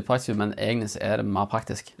høres det upraktisk, men egentlig så er det mer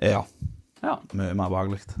praktisk. Ja. Mye mer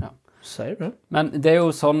behagelig. Ja. Sier du det? Men det er jo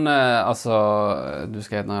sånn, altså, du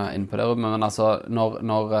skal gjerne inn på det, men altså,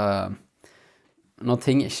 når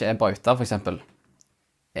ting ikke er brøyta, for eksempel,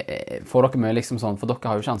 får dere mye liksom sånn, for dere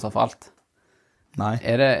har jo ikke ansvar for alt. Nei.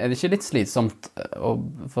 Er det ikke litt slitsomt,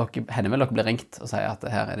 for henne vil dere bli ringt og si at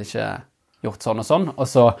her er det ikke gjort sånn, og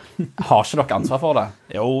så har ikke dere ansvar for det?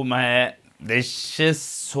 Jo, men det er ikke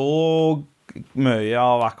så mye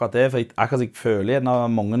av akkurat det, for akkurat jeg føler når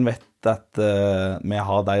mange vet at vi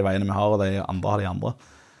har de veiene vi har, og de andre har de andre.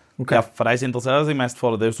 Okay. Ja, for de som interesserer seg mest for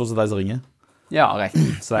det, det er jo stort sett de som ringer. Ja,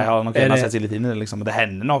 riktig. Så de har nok gjerne sett seg litt inn i det, liksom. Det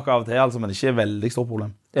hender nok av og til, altså, men det er ikke et veldig stort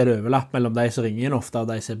problem. Er det overlapp mellom de som ringer inn ofte, og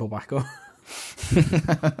de som er på Brakkå?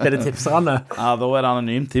 Er det tipserne? Ja, da er det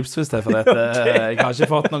anonymt tips, hvis det, for jeg har ikke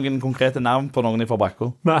fått noen konkrete navn på noen fra Brakkå.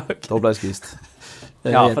 Okay. Da ble jeg skvist.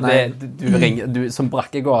 Ja, for som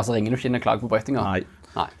Brakkegård, så ringer du ikke inn og klager på brøytinger. Nei.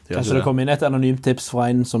 Kanskje det kommer inn et anonymt tips fra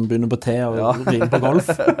en som begynner på te og ringer på golf?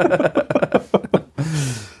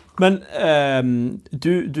 Men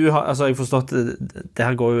du har, altså jeg har forstått, det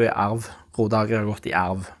her går jo i arv. Rodager har gått i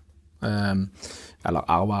arv. Eller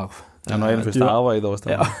arv. Ja, nå er den første arv jeg da,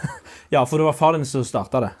 stemmer. Ja, for det var far din som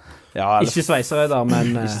startet det. Ja, ikke Traktorreidar,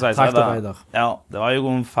 men Traktorreidar. Ja, det var jo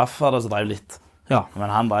en farfar som drev litt. Ja. Men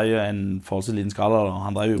han drev jo en forholdsvis liten skala da.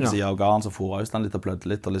 Han drev jo på siden av garden, så for Øystein litt og plødde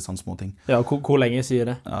litt og litt sånne små ting. Ja, hvor lenge sier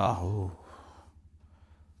det? Ja,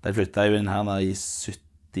 de flyttet jo inn her i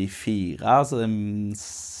 74, så de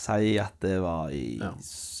sier at det var i,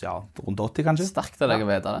 rundt 80 kanskje. Sterkt av deg å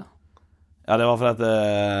vite det. Ja, det var fordi at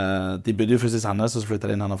de bodde jo først i Sandnes, og så flyttet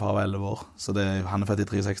de inn, han og far var 11 år. Så han er født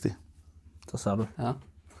i 63. Da ser du. Ja.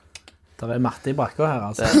 Det er matte i Brakkå her,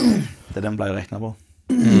 altså. Det den ble jo regnet på.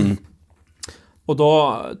 Og da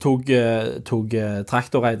tok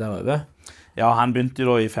Traktorreidar over? Ja, han begynte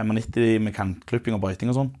jo da i 95 med kantklipping og brøyting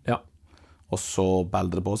og sånn. Ja. Og så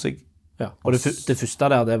balde det på seg. Ja. Og det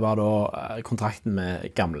første der, det var da kontrakten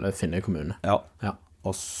med gamle Finnøy kommune. Ja.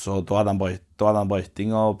 Og så da hadde han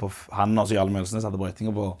brøytinger på, han og så Jarle Mølsnes hadde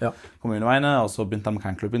brøytinger på kommuneveiene, og så begynte han med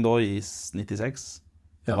kantklipping da i 96.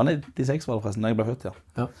 Det var 96 var det forresten, da jeg ble født,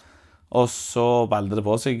 ja. Og så balde det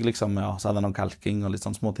på seg, liksom, så hadde han noen kalking og litt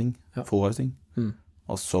sånne små ting, forhøysting.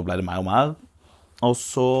 Og så ble det mer og mer. Og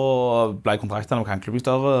så ble kontraktene med kantklipping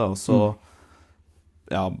større, og så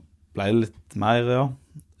ble det litt mer,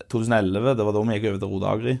 2011, det var da vi gikk over til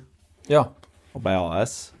Rodagri. Ja. Og ble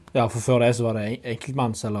AS. Ja, for før det så var det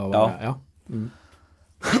enkeltmanns, eller? Ja.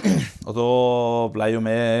 Og da ble jo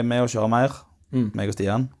vi med å kjøre mer, meg og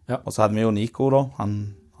Stian. Og så hadde vi jo Nico da,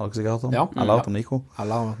 han har dere sikkert hørt om? Ja. Alle har hørt om Nico.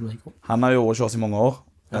 Alle har hørt om Nico. Han har jo kjørt oss i mange år,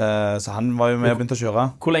 så han var jo med og begynte å kjøre.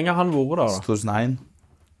 Hvor lenge har han vært da? 2001.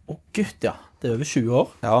 Gutt, ja. Det er over 20 år.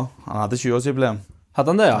 Ja, han hadde 20-årsjubileum.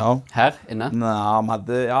 Hadde han det, ja? Her inne? Nei,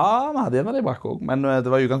 vi hadde en av de Brakkå også, men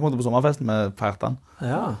det var utgangspunktet på sommerfesten med færten.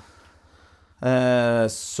 Ja.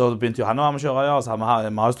 Så begynte jo han å være med å kjøre, så vi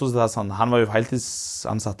har stort sett sånn, han var jo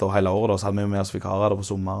heltidsansatt hele året, så hadde vi jo med oss vikarer på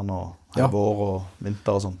sommeren og vår og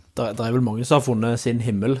vinter og sånn. Det er vel mange som har funnet sin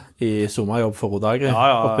himmel i sommerjobb for Rodagri.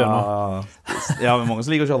 Ja, men mange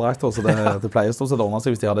som liker å kjøre traktor, så det pleier stort sett å ordne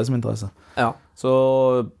seg hvis de har det som interesse. Ja. Så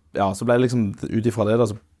ble det liksom, ut ifra det da,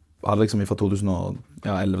 så hadde det liksom fra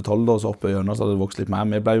 2011-12 da, så oppe i øynene, så hadde det vokst litt mer.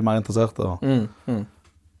 Vi ble jo mer interessert, og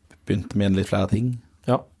begynte med litt flere ting.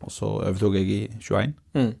 Ja. Og så overtog jeg i 21.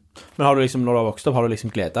 Men har du liksom, når du har vokst opp, har du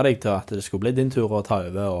liksom gledet deg til at det skulle bli din tur å ta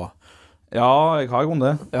over? Og... Ja, jeg har grunn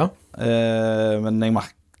det. Ja. Men jeg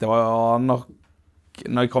det var nok,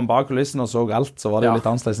 når jeg kom bak kulissen og så alt, så var det jo litt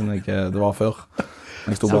annerledes enn det var før.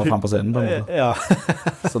 Jeg stod bare frem på scenen på en måte. Ja.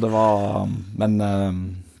 Så det var, men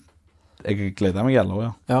jeg gleder meg gjelder,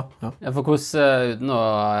 ja, for hvordan, uten å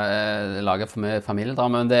lage for mye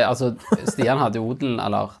familiedrama, men det, altså, Stian hadde jo odelen,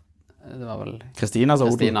 eller... Det var vel... Kristina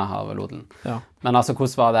har vel odelen. Ja. Men altså,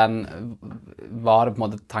 hvordan var det på en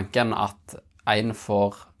måte tanken at en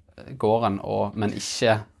får gården, men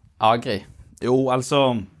ikke Agri? Jo,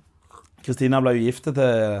 altså, Kristina ble jo giftet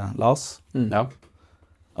til Lars. Ja.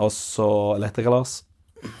 Og så elektriker Lars.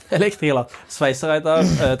 Sveisereidar,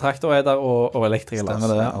 Traktorreidar og elektriker Lars.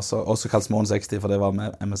 Stemmer det, også kalt Småen 60, for det var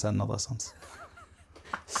med MSN-adressen hans.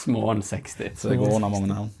 Småen 60. Så det går under mange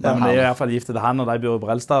navn. Ja, men det er i hvert fall giftet til han, og de bor i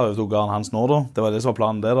Brelstad, og tog garden hans nå da. Det var det som var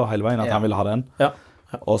planen det da, hele veien, at han ville ha den. Ja.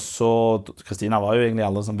 Og så, Kristina var jo egentlig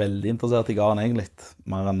aldri sånn veldig interessert i garden egentlig.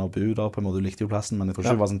 Mer enn å bo da, på en måte, du likte jo plassen, men jeg tror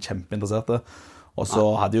ikke hun var sånn kjempeinteressert. Og så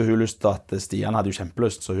hadde jo hun lyst til at Stian hadde jo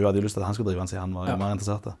kjempelyst, så hun hadde jo lyst til at han skulle drive han, siden han var jo mer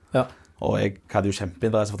interessert. Ja. Og jeg hadde jo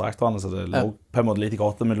kjempeinteresse for traktorene, så det lå på en måte litt i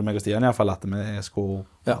kortet mellom meg og Stian i hvert fall, at vi skulle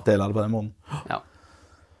dele det på den måten. Ja.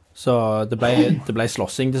 Så det ble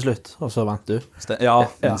slåssing til slutt, og så vant du. Ja,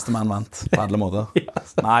 minste mann vant på alle måter.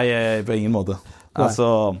 Nei, på ingen måte.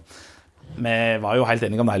 Altså, vi var jo helt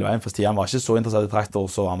enige om det hele veien, for Stian var ikke så interessert i traktor,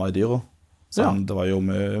 så han var i dyra. Så det var jo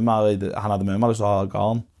mye mer, han hadde mye mer lyst til å ha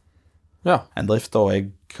garden. En drift, og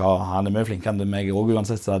han er mye flinkere enn meg også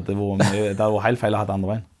uansett, så det var helt feil å ha det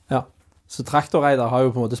andre veien. Ja. Så Traktorreidar har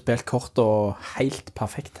jo på en måte spilt kort og helt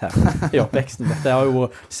perfekt her i oppveksten. Dette har jo,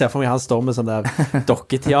 ser for meg han står med sånn der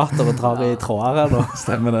dokketeater og drar i tråder.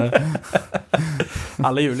 Stemmer det.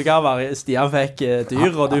 Alle julegaver, Stian fikk dyr,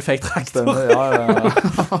 og du fikk traktor. Ja.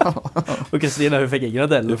 Og Kristina, hun fikk ingen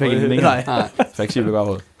av det. Du fikk ingenting. Nei. Fikk ikke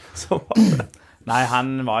julegaver. Så var det. Nei,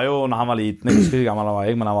 han var jo, når han var liten, jeg husker ikke gammel han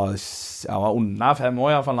var men han var under 5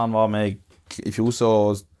 år i hvert fall, når han var med i fjos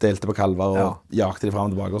og delte på kalver og jakte de frem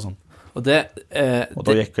og tilbake og sånn. Og da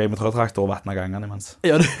gikk jeg med trøtraktor og vattnet gangene imens.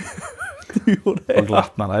 Ja, du gjorde det. Og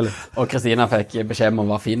glattnet det litt. Og Kristina fikk beskjed om å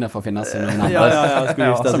være fine for å finne sin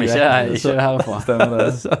andre, som ikke er herfra. Stemmer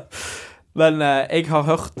det. Men jeg har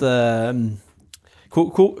hørt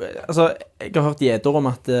Altså, jeg har hørt gjedder om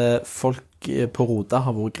at folk på Roda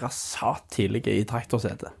har vært grassat tidlige i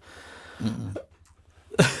traktorsetet.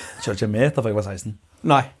 Kjørte ikke meter før jeg var 16.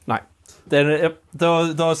 Nei.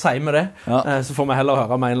 Da sier vi det. Så får vi heller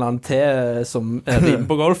høre med en eller annen til som rimer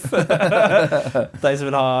på golf. De som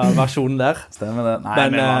vil ha versjonen der. Stemmer det. Nei,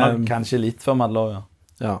 men var nok kanskje litt før Madlov,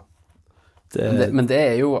 ja. Men det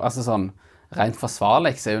er jo, altså sånn, rent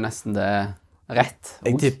forsvarlig, så er jo nesten det rett.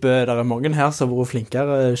 Jeg tipper det er mange her som har vært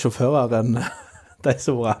flinkere sjåfører enn de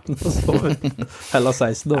som var 18 og så heller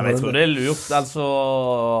 16 år. Jeg tror det er lurt, altså,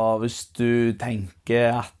 hvis du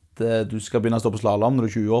tenker at du skal begynne å stå på slalom når du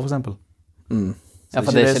er 20 år, for eksempel. Ja,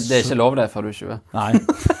 for det er ikke lov det før du er 20.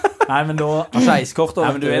 Nei, men da... Altså, eiskort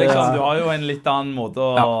Nei, men du har jo en litt annen måte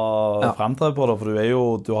å fremtre på det, for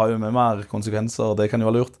du har jo mye mer konsekvenser, og det kan jo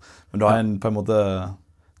være lurt. Men du har på en måte...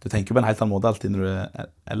 Du tenker på en helt annen måte alltid når du er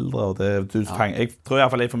eldre, og jeg tror i hvert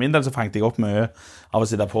fall for min del så fanget jeg opp mye av å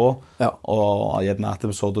sitte på, og gjerne at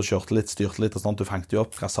så du kjørte litt, styrte litt, og sånn, du fanget jo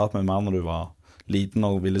opp grassat mye mer når du var liten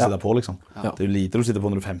og ville sitte på, liksom. Det er jo lite du sitter på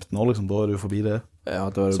når du er 15 år, liksom, da er du forbi det.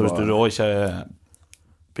 Så hvis du da ikke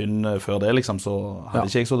begynner før det, liksom, så hadde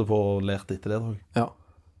ikke jeg så det på og lært etter det, tror jeg.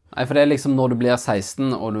 Nei, for det er liksom når du blir 16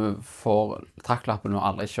 og du får trakklappen du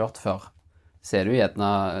aldri kjørt før, så er du gjerne,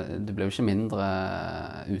 du blir jo ikke mindre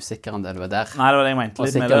usikker enn det du er der. Nei, det var det jeg mente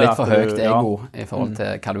litt med det. Og sikkert litt for høyt ego i forhold til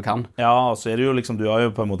hva du kan. Ja, og så er det jo liksom, du har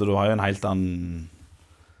jo på en måte, du har jo en helt annen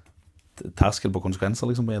terskel på konsekvenser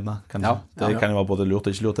liksom på gjerne, kanskje. Det kan jo være både lurt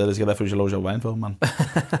og ikke lurt, det er sikkert derfor du ikke lov å kjøre veien før,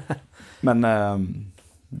 men nei,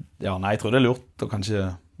 jeg tror det er lurt å kanskje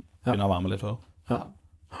begynne å være med litt før.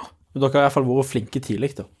 Men dere har i hvert fall vært flinke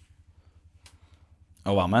tidlig da.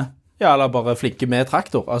 Å være med? Ja, eller bare flinke med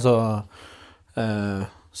traktor, altså...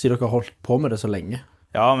 siden dere har holdt på med det så lenge.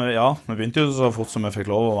 Ja, vi begynte jo så fort som vi fikk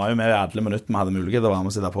lov, og var jo med i alle minutter vi hadde mulighet å være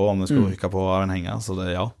med å sitte på om vi skulle rykke på av en henger, så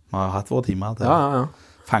det, vi har hatt våre timer til å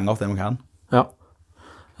fange opp det vi kan.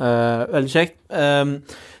 Veldig kjekt.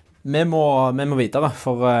 Vi må videre,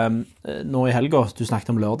 for nå i helga, du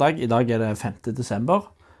snakket om lørdag, i dag er det 5. desember.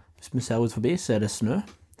 Hvis vi ser ut forbi, så er det snø.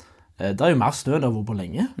 Det er jo mer snø enn det har vært på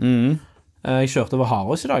lenge. Jeg kjørte over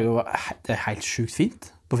Harås i dag, og det er helt sykt fint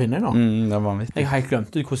på Finnøy nå. Det var vanvittig. Jeg har helt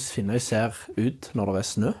glemt ut hvordan Finnøy ser ut når det er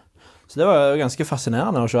snø. Så det var jo ganske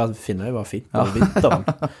fascinerende å se at Finnøy var fint på vinteren.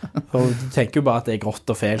 For du tenker jo bare at det er grått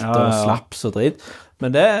og fælt og slaps og drit.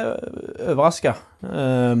 Men det overrasker.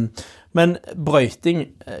 Men brøyting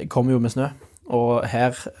kommer jo med snø. Og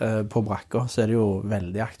her på Brakkå så er det jo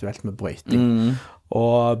veldig aktuelt med brøyting.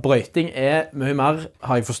 Og brøyting er mye mer,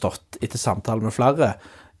 har jeg forstått, etter samtale med flere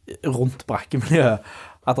rundt brakkemiljøet,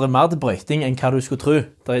 at det er mer til brøyting enn hva du skulle tro.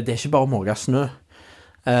 Det er ikke bare å måke snø.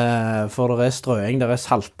 For det er strøing, det er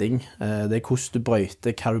salting, det er hvordan du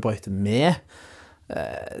brøyter, hva du brøyter med.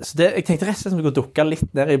 Så jeg tenkte rett og slett at vi kunne dukke litt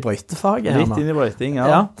ned i brøytefaget. Litt inn i brøyting,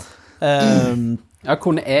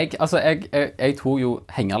 jeg tok jo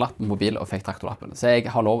hengerlapp på mobil og fikk traktorlappen, så jeg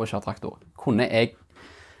har lov å kjøre traktor.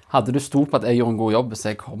 Hadde du stolt på at jeg gjorde en god jobb hvis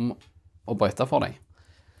jeg kom og brøyta for deg?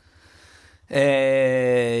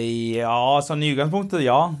 Sånn i utgangspunktet,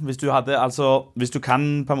 hvis du kan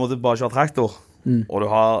på en måte bare kjøre traktor, og du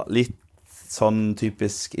har litt sånn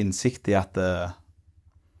typisk innsikt i at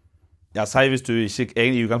si hvis du ikke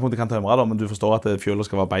egentlig i utgangspunktet kan tømre da, men du forstår at fjøler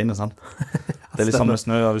skal være beinet, sant? Det er litt sånn med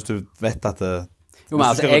snø, hvis du vet at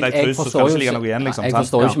jeg forstår jo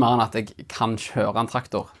ikke mer enn at jeg kan kjøre en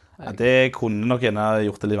traktor. Det kunne nok gjerne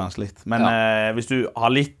gjort det litt vanskelig. Men hvis du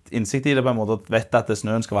har litt innsikt i det på en måte, og vet at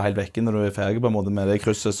snøen skal være helt vekke når du er ferdig på en måte med det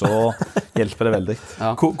krysset, så hjelper det veldig.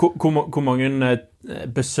 Hvor mange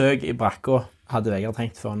besøk i Brakkå hadde Vegard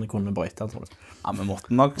trengt før han kunne brøyte, tror du? Ja, vi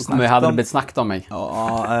måtte nok snakke om... Hvor mye hadde det blitt snakket om meg?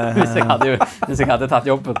 Hvis jeg hadde tatt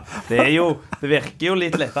jobben. Det virker jo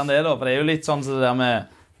litt lettere enn det da, for det er jo litt sånn så det der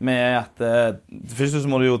med at først så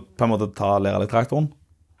må du jo på en måte lære litt traktoren.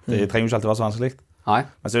 Det trenger jo ikke alltid være så vanskelig. Nei.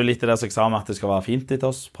 Men så er det jo litt det der som jeg sa med at det skal være fint litt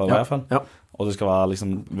oss, prøve i hvert fall. Og det skal være liksom,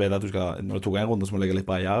 ved at du skal, når du tok en runde så må du legge litt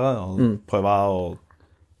bredere, og prøve å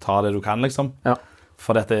ta det du kan liksom.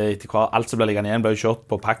 For dette etter hver, alt som blir liggende igjen blir jo kjørt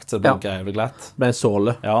på pakt, så det blir jævlig glatt. Det blir en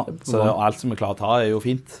såle. Så alt som er klart å ta er jo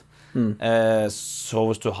fint. Så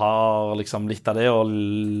hvis du har liksom litt av det, og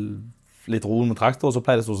litt ro med traktor, så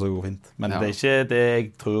pleier det stort sett å gå fint. Men det er ikke det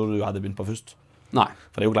jeg tror du hadde begynt på først. Nei.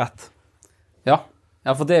 For det er jo glatt.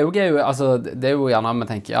 Ja, for det er jo gjerne vi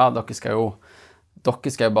tenker, dere skal jo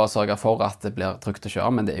bare sørge for at det blir trygt å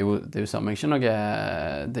kjøre, men det er jo ikke noe,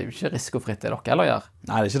 det er jo ikke risikofritt det dere heller gjør.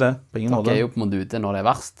 Nei, det er ikke det, på ingen måte. Dere er jo på en måte ute når det er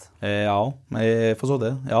verst. Jeg forstår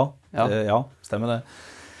det, stemmer det.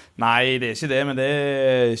 Nei, det er ikke det, men det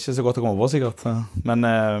er ikke så godt å komme på sikkert. Men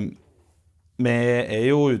Vi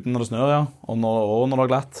jo uten når det snør, ja. Og når det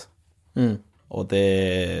glatt. Og det...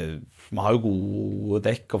 Vi har jo gode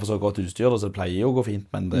dekk og for så godt utstyr, så det pleier jo å gå fint,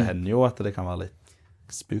 men det hender jo at det kan være litt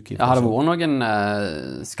spooky. Ja, har det vært noen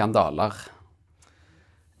skandaler?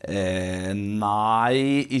 Nei,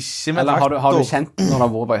 ikke med traktor. Eller har du kjent når det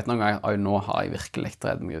har vært bøyt noen gang, nå har jeg virkelig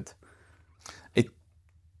drevet meg ut? Jeg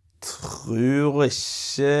tror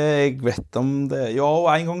ikke jeg vet om det. Jo,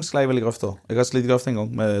 en gang sklei jeg vel i grøfta. Jeg har slitt i grøfta en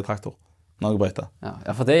gang med traktor, når jeg bøyte. Ja,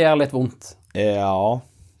 for det gjør litt vondt. Ja,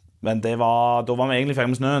 men da var vi egentlig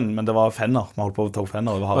ferdig med snøen, men det var fenner. Vi holdt på å ta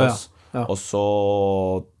fenner over Harøs. Ja. Og så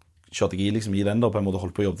kjørte jeg liksom i den da, på en måte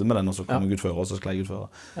holdt på å jobbe med den, og så kom jeg ut før, og så sklei jeg ut før.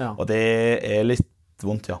 Ja. Og det litt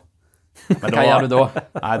vondt, ja. Men hva gjør du da?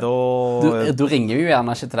 Nei, da... Du ringer jo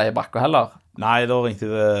gjerne ikke til deg i Brakkå heller. Nei, da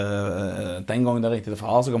ringte det... Den gangen da ringte det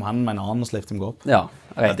far, så kom han med en annen og slepte meg opp. Ja,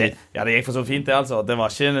 det gikk for så fint det, altså. Det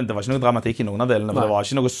var ikke noe dramatikk i noen av delene, for det var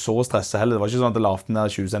ikke noe så stresset heller. Det var ikke sånn at det lavte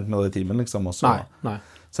ned 20 cm i timen, liksom, og så... Nei.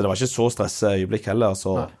 Så det var ikke så stresset øyeblikk heller,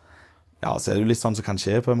 så... Ja, så det jo litt sånn som kan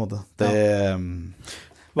skje på en måte. Men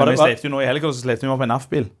vi slepte jo nå i helgen, så slepte vi opp en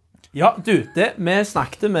NAF-bil. Ja, vi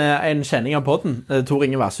snakket med en kjenning av podden, Tor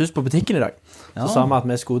Inge Vasshus, på butikken i dag. Så sa vi at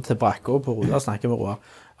vi skulle til Brakkå på Roda og snakke med Roa.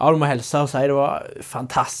 Ja, du må helse og si det var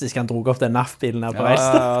fantastisk. Han drog opp den NAF-bilen her på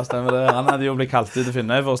reisen. Ja, stemmer det. Han hadde jo blitt kalt ut til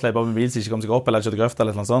Finnøy for å slepe opp en bil som ikke kom seg opp, eller kjørte grøfta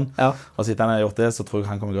eller noe sånt. Ja. Og siden han hadde gjort det, så tror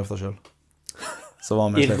jeg han kom i grøfta selv.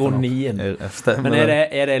 Ironien. Men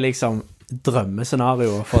er det liksom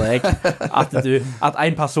drømmescenario for deg at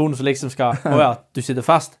en person som liksom skal du sitter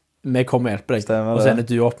fast, vi kommer og hjelper deg, og så ender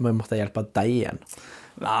du opp med å måtte hjelpe deg igjen?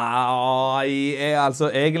 Nei,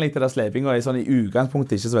 altså egentlig til det slepinga sånn i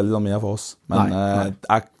utgangspunktet ikke så veldig mye for oss, men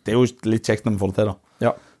det jo litt kjekt når vi får det til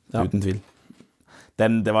da. Uten tvil.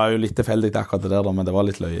 Det var jo litt tilfeldig akkurat det der da, men det var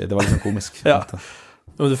litt løye, det var litt sånn komisk.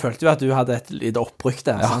 Og du følte jo at du hadde et lite opprykk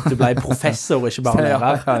der, sant? Du ble professor, ikke bare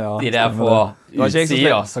lærer. De der på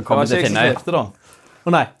utsida som kommer til Finnøy.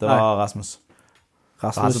 Det var Rasmus.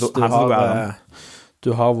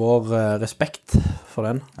 Du har vår respekt for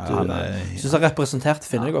den. Jeg synes han representerte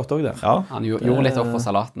Finnøy godt også der. Ja, han gjorde litt opp for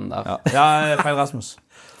salaten der. Ja, feil Rasmus.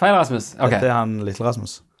 Feil Rasmus, ok. Det han Little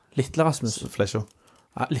Rasmus. Little Rasmus? Flesjo.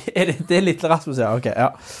 Det Little Rasmus, ja, ok,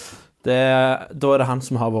 ja. Da det han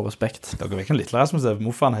som har vår respekt. Dere vet ikke om Little Rasmus er.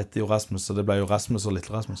 Morfaren heter jo Rasmus, så det ble jo Rasmus og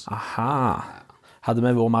Little Rasmus. Aha. Hadde vi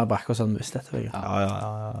vært mer i Brakkå, så hadde vi visst dette, Vegard.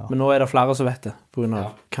 Ja. Men nå det flere som vet det,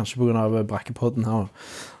 kanskje på grunn av Brakkepodden her.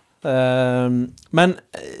 Men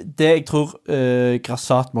det jeg tror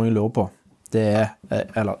grassat mange lurer på, det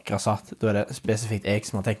eller grassat, da det spesifikt jeg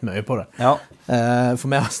som har tenkt mye på det. Ja. For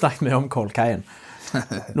vi har snakket mye om Kålkaien.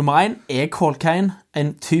 Nummer 1, Kålkaien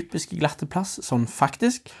en typisk glatteplass, sånn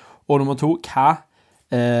faktisk? Og nummer 2, hva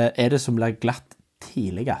det som blir glatt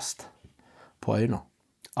tidligst på øyene?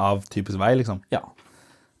 Av typisk vei, liksom? Ja.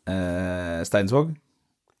 Steinsvåg?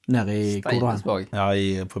 Nede i Steinsvåg? Ja,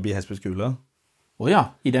 forbi Hesby skole. Åja,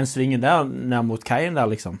 i den svingen der, ned mot kaien der,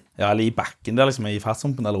 liksom? Ja, eller i bakken der, liksom, i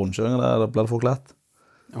fartsumpen eller rundkjøringen der blir det for glatt.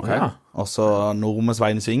 Ok. Og så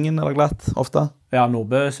Nordmesveien i svingen det glatt, ofte. Ja,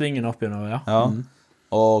 Nordbøsvingen oppi nå, ja. Ja,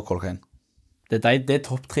 og Kålkaien. Det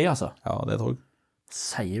topp 3, altså? Ja, det tror jeg.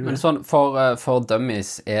 Sier du det? Men sånn, for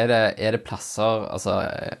dummies, det plasser, altså,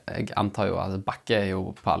 jeg antar jo at bakke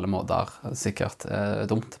jo på alle måter sikkert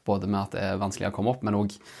dumt, både med at det vanskelig å komme opp, men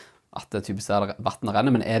også at det typisk der vannet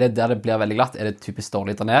renner, men det der det blir veldig glatt? Det typisk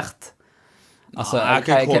dårlig drenert? Altså,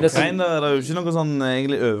 Kålkaien, det jo ikke noe sånn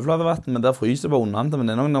egentlig overflatevatten, men der fryser bare underhånd, men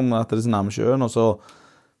det noe om at det så nærme sjøen, og så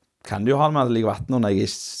kan du jo ha det med at det ligger vatten under,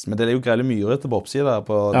 men det jo grelle myrete på oppsiden der,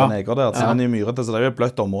 på den eger der, så den myrete, så det jo et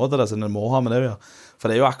bløtt område der, så den må ha med det å gjøre. For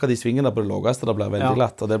det jo akkurat de svingene der på det lågeste, der blir veldig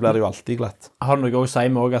glatt, og det blir det jo alltid glatt. Har du noe å si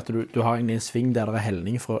med også at du har egentlig en sving der det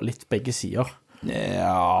helning fra litt begge sider?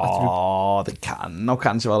 Ja, det kan nok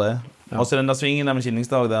kanskje være det. Og så den der svingen der med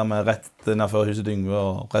Kinningsdag, der med rett innenfor huset Dyngve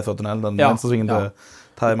og rett før tunnelen, den venstre svingen til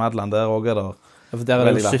Terje Madland, der også der. Ja, for der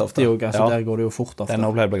det jo 70 også, altså der går det jo fort ofte. Den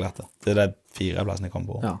også ble glatt. Det de 4 plassene jeg kom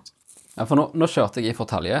på. Ja, for nå kjørte jeg i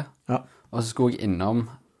Fortalje, og så skulle jeg innom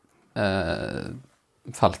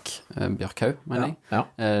Falk Bjørkhaug, mener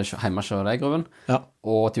jeg, hjemme kjører deg, Gruven,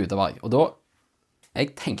 og til Uteberg. Og da,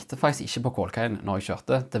 jeg tenkte faktisk ikke på Kålkaien når jeg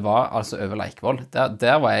kjørte. Det var altså over Leikvoll.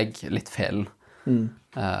 Der var jeg litt felen.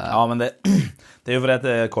 Ja, men det jo fordi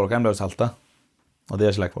at Kålkaien ble saltet, og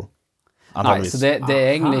det ikke Leikvoll. Nei, så det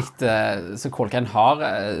egentlig så Kålkaien har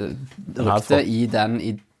rykte i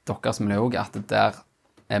deres miljø at der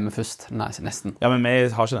vi først, nei, nesten. Ja, men vi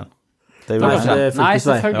har ikke den. Nei,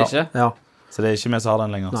 selvfølgelig ikke. Så det er ikke vi som har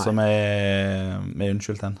den lenger, så vi er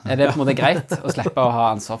unnskyldt den. Er det på en måte greit å slippe å ha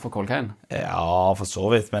ansvar for kålkaien? Ja, for så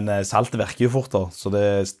vidt, men saltet virker jo fort da, så det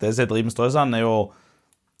som jeg driver med strøsand er jo,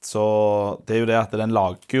 så det er jo det at den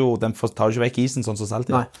lager jo, den tar jo ikke vekk isen sånn som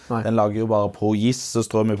salt i. Den lager jo bare på is, så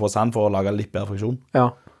strør vi på sand for å lage litt bedre friksjon. Ja.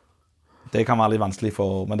 Det kan være litt vanskelig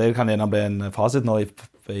men det kan gjerne bli en fasit nå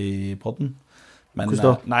i podden. Men,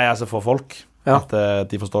 nei, altså for folk, at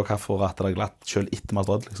de forstår hvorfor at det er glatt selv etter man har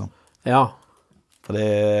strødd, liksom. Ja. For det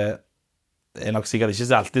er nok sikkert ikke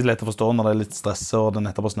så alltid lett å forstå når det er litt stresset, og det er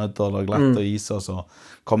nettopp snødd, og det er glatt og is, og så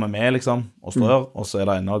kommer vi med, liksom, og strør, og så er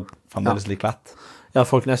det enda fremdeles litt glatt. Ja,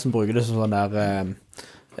 folk nesten bruker det som sånn der,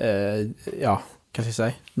 ja, hva skal jeg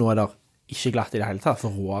si? Nå er det ikke glatt i det hele tatt,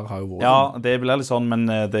 for råer har jo vært. Ja, det blir litt sånn, men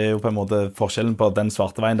det er jo på en måte forskjellen på den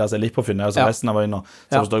svarte veien der som er litt på Finnøy, og så resten av veien nå.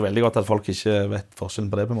 Så forstår jeg veldig godt at folk ikke vet forskjellen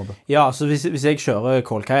på det på en måte. Ja, så hvis jeg kjører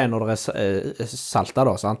Kålkaien når det er saltet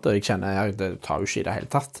da, sant? Og jeg kjenner, det tar jo ikke i det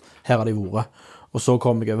hele tatt. Her har de vært. Og så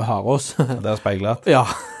kommer jeg over Harås. Det er speilglatt. Ja.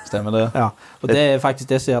 Stemmer det. Ja, og det er faktisk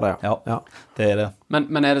det som gjør det, ja. Det er det.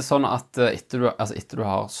 Men er det sånn at etter du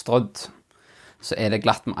har strødd, så er det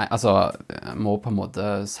glatt, altså må på en måte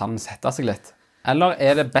sand sette seg litt? Eller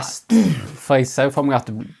er det best, for jeg ser jo for meg at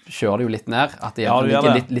du kjører det jo litt ned, at det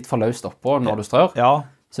ligger litt for løst oppå når du strør. Ja.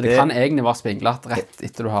 Så det kan egentlig være spinnglatt rett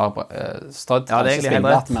etter du har strødd. Ja, det er egentlig helt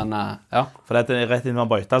rett. Men, ja. For det er rett innen man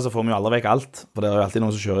brøyter, så får vi jo aldri vekk alt. For det er jo alltid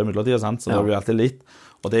noen som kjører i midlertid, sant? Så det er jo alltid litt.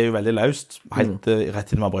 Og det er jo veldig løst, helt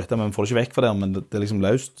rett innen man brøyter, men vi får det ikke vekk for det, men det er liksom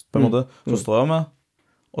løst på en måte. Så strør vi,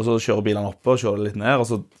 og så kjører bilene oppe og kjører litt ned, og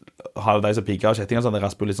så har de som piker og kjettinger, sånn, det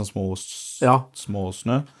rasper litt sånn små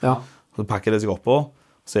snø. Ja. Så pakker det seg oppå,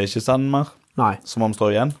 så er det ikke sand mer. Nei. Så må de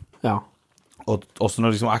stå igjen. Ja. Og også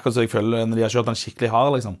når liksom, akkurat så jeg føler, når de har kjørt den skikkelig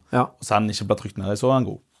hard, liksom, og sanden ikke blir trykt ned, så er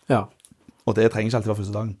den god. Ja. Og det trenger ikke alltid være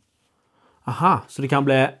første dagen. Aha, så det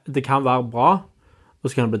kan være bra, og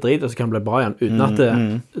så kan det bli drit, og så kan det bli bra igjen, uten at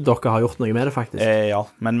dere har gjort noe med det, faktisk. Ja,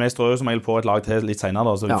 men vi strør jo som regel på et lag til litt senere,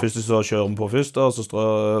 da. Så først så kjører vi på først, og så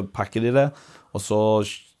pakker de det, og så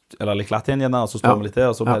eller litt glatt igjen, og så strør vi litt til,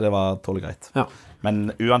 og så blir det tålig greit. Ja. Men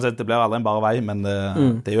uansett, det blir aldri en bare vei, men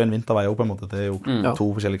det er jo en vintervei også på en måte. Det er jo 2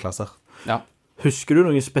 forskjellige klasser. Ja. Husker du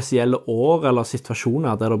noen spesielle år eller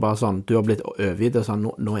situasjoner der du bare sånn, du har blitt overgitt, og sånn,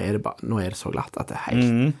 nå er det så glatt at det er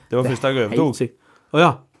helt... Det var første dag jeg overtog.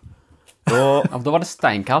 Åja. Da var det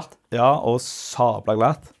steinkaldt. Ja, og sabla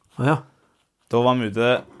glatt. Ja. Da var vi ute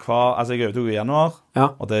altså jeg overtog i januar,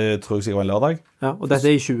 og det tror jeg sikkert var en lørdag. Ja, og dette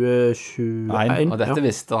er i 2021. Og dette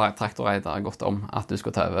visste Traktorreidar godt om, at du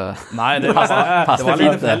skulle ta over... Nei, det var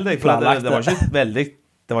litt veldig, for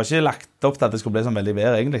det var ikke lagt opp til at det skulle bli sånn veldig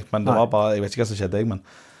vær egentlig, men det var bare, jeg vet ikke hva som skjedde, men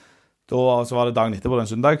så var det dagen etter på den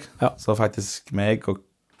søndag, så faktisk meg og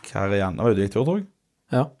Karianne var ute i tur, tror jeg.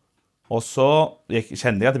 Ja. Og så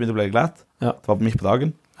kjente jeg at det begynte å bli glatt. Ja. Det var midt på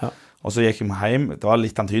dagen. Ja. Og så gikk jeg hjem. Det var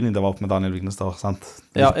litt antydning, det var opp med Daniel Vignestad, sant?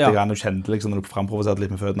 Litt grann, du kjente liksom, når du framprovoserte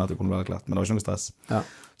litt med føttene at det kunne være glatt, men det var ikke noe stress. Ja.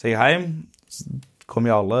 Så jeg gikk hjem, kom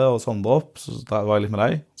i Alle og Sondre opp, så var jeg litt med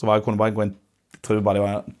deg. Så kunne jeg bare gå inn, jeg tror bare det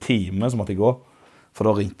var en time som måtte jeg gå, for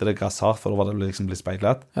da ringte det grassart, for da var det liksom blitt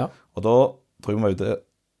speilglatt. Ja. Og da tror jeg vi var ute,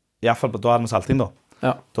 i hvert fall da hadde vi salting da.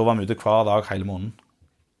 Ja. Da var vi ute hver dag hele måneden.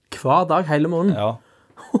 Hver dag hele måneden? Ja.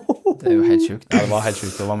 Det er jo helt sjukt. Ja, det var helt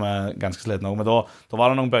sjukt. Da var vi ganske slitne også. Men da var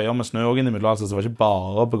det noen bøyer med snø også innimellom, altså, så det var ikke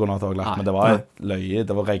bare på grunn av at det var glatt, men det var et løye,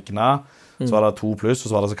 det var regnet, så var det 2 pluss, og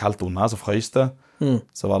så var det så kaldt unna, så frøys det.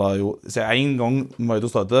 Så var det jo, så en gang vi var ute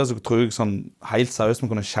og strødde, så tror jeg sånn helt seriøst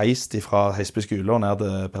vi kunne skeist fra Hesby skole og ned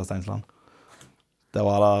til Per Steinsland. Det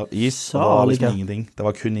var der is, og det var liksom ingenting. Det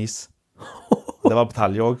var kun is. Det var på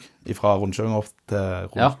talje også, fra rundkjøringen opp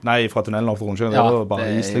til, fra tunnelen opp til rundkjøringen, det var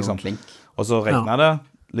bare is liksom. Og så regnet det,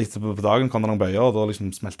 litt på dagen kom det noen bøyer, og da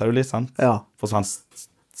liksom smeltet det jo litt, sant? Ja. For så var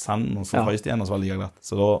sand, og så frøst igjen, og så var det like glatt.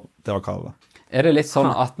 Så da, det var kavet. Er det litt sånn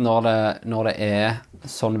at når det er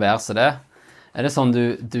sånn vær som det, er det sånn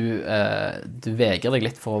du vegrer deg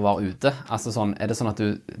litt for å være ute? Altså sånn, er det sånn at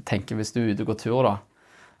du tenker, hvis du er ute og går tur da,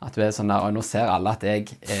 at du er sånn der, og nå ser alle at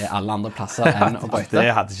jeg er alle andre plasser enn å brøyte? Det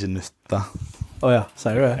hadde ikke nytta. Åja,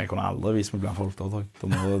 sier du det? Jeg kunne aldri vise meg blant folk da, tror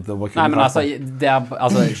jeg. Nei, men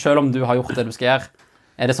altså, selv om du har gjort det du skal gjøre,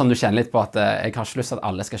 er det sånn du kjenner litt på at jeg har ikke lyst til at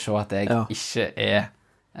alle skal se at jeg ikke er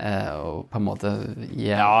og på en måte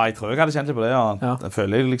Ja, jeg tror jeg hadde kjent litt på det, ja. Jeg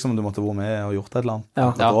føler liksom du måtte være med og gjort et eller annet. Ja.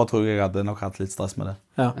 Da tror jeg hadde nok hatt litt stress med det.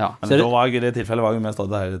 Ja. Men da var jeg i det tilfellet var jeg med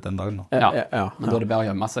stått der den dagen. Da. Ja. Men da er det bare å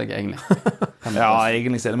gjemme seg, egentlig. Ja,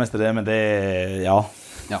 egentlig er det mest det, men det ja.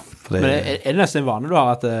 Men er det nesten en vane du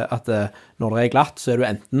har at når det er glatt, så er du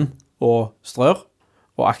enten og strør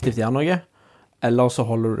og aktivt gjør noe, eller så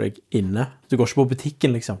holder du deg inne. Du går ikke på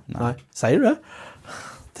butikken, liksom. Nei. Sier du det?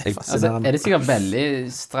 Altså, er det sikkert veldig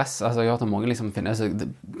stress? Altså, jeg har hørt om mange liksom finner, så det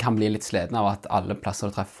kan bli litt sleden av at alle plasser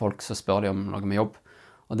du treffer folk, så spør de om noe med jobb.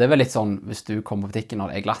 Og det er vel litt sånn, hvis du kommer på butikken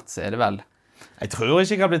og det er glatt, så er det vel... Jeg tror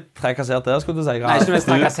ikke jeg har blitt trakassert der, skulle du si. Nei, ikke mest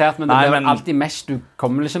trakassert, men det blir alltid mest. Du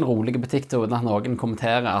kommer ikke en rolig butikk til uten at noen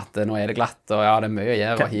kommenterer at nå er det glatt, og ja, det er mye å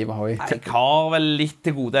gjøre, og hiv og høy. Jeg har vel litt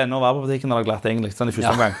til gode ennå å være på butikken når det er glatt, egentlig, sånn i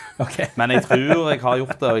første omgang. Okay. Men jeg tror jeg har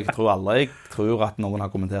gjort det, og jeg tror at noen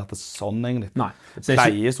har kommentert det sånn, egentlig. Nei. Det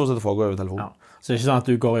pleier stort sett å foregå over telefon. Ja. Så det er ikke sånn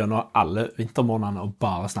at du går gjennom alle vintermånedene og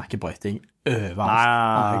bare snakker brøyting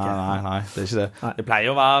overalt? Nei, det er ikke det. Nei. Det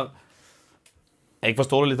pleier å være... Jeg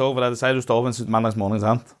forstår det litt også, for det sier du står opp en mandagsmorgen,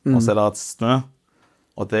 sant? Og så er det et snø,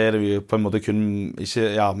 og det er det jo på en måte kun ikke...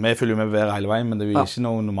 Ja, vi følger jo med været hele veien, men det er jo ikke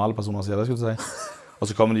noen normale personer som sier det, skulle du si. Og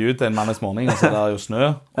så kommer de ut en mandagsmorgen, og så er det jo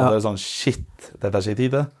snø, og det er sånn, shit, dette er ikke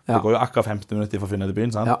tid til. Det går jo akkurat 15 minutter for å finne til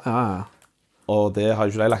byen, sant? Ja. Og det har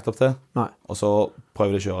jo ikke de lagt opp til. Nei. Og så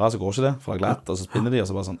prøver de å kjøre, så går ikke det, for det er glatt, og så spinner de, og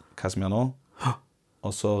så bare sånn, hva som gjør nå?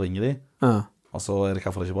 Og så ringer de, og så er det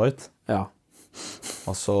hvorfor det ikke brøyt. Ja.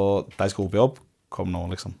 Og så, de skal opp i jobb, kom nå,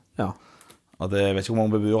 liksom. Ja. Og det vet ikke hvor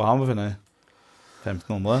mange beboere han befinner i.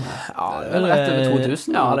 1500? Ja, det er vel rett over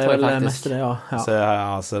 2000. Ja, det er vel mest det, ja.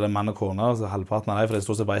 Så er det mann og kone, og så halvparten av dem, for det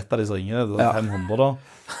står seg bare ett av de som ringer, det er 500 da.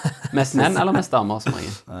 Mest menn eller mest damer som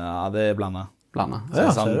ringer? Ja, det er blandet. Så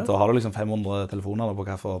sånn, da har du liksom 500 telefoner på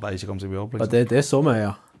hvorfor de ikke kommer seg på jobb, liksom. Det er så mye,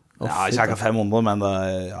 ja. Ja, ikke akkurat 500, men det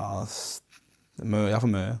er, ja,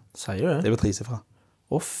 for mye. Sier du det? Det er jo 3 sifre.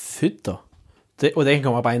 Fytt da. Og det kan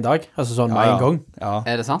komme på en dag, altså sånn med en gang. Ja.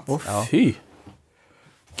 Er det sant? Fy.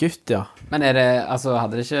 Gutt, ja. Men er det, altså, er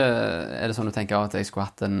det sånn du tenker at jeg skulle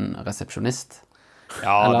hatt en resepsjonist?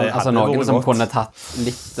 Ja, eller, det altså noen som kunne tatt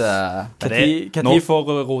litt... Hva tid får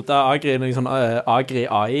Rota Agri noen sånn Agri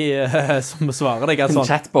AI som svarer deg at sånn,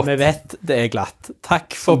 chatbot. Vi vet det er glatt.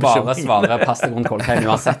 Takk for bare svare pasta rundt Kålkaien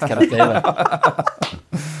uansett hva det skriver.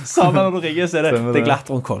 Samme når du ringer, så er det glatt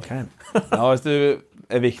rundt Kålkaien. Ja, hvis du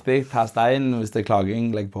er viktig, ta stein. Hvis det er klaging,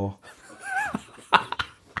 legg på.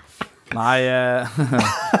 Nei,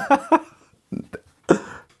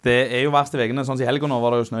 det er jo verst i vegene. Sånn som i helgen nå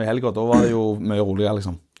var det jo snø i helgen, da var det jo mye roligere,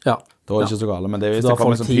 liksom. Ja. Da var det ikke så gale, men det er hvis det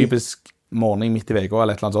kommer en sånn typisk morgen midt i vega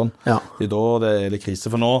eller et eller annet sånt. Ja. Det er da det er litt krise.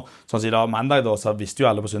 For nå, sånn som i dag mandag, da, så visste jo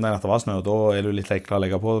alle på søndagen at det var snø, og da er det jo litt enklere å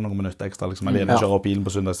legge på noen minutter ekstra, liksom. Eller gjerne kjøre opp bilen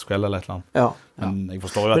på søndagskveld eller et eller annet. Ja. Men jeg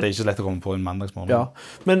forstår jo at det er ikke så lett å komme på en mandagsmorgen. Ja.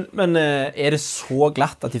 Men er det så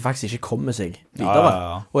glatt at de faktisk ikke kommer seg videre?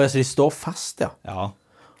 Ja. Og altså, de står fast, ja. Ja.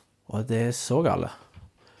 Og det er så gale.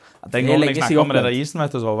 Den gangen jeg snakket om det der isen,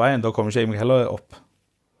 vet du, så var veien, da kom ikke jeg meg heller opp.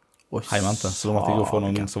 Heimante. Så da måtte jeg jo få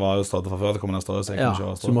noen som var jo stått fra før, det kom en større, så jeg kunne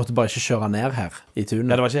kjøre. Så du måtte bare ikke kjøre ned her i tunet?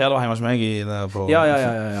 Ja, det var ikke her, det var hjemme hos meg på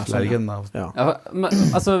Leiligheten der. Ja, men,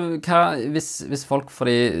 altså, hvis folk,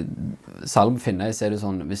 fordi salg på Finnøy, så er det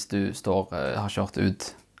sånn, hvis du har kjørt ut,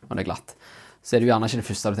 og det er glatt, så er det jo gjerne ikke det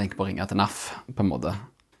første du tenker på å ringe til NAF, på en måte.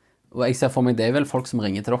 Og jeg ser for meg, det er vel folk som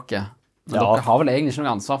ringer til dere, men dere har vel egentlig ikke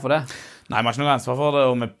noe ansvar for det? Nei, vi har ikke noe ansvar for det,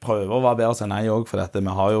 og vi prøver å være bedre å si nei også, for dette.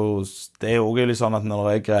 Vi har jo, det er jo litt sånn at når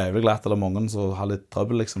det er grevelig glatt, eller mange som har litt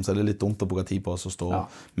trøbbel, liksom, så er det litt dumt å bruke tid på oss å stå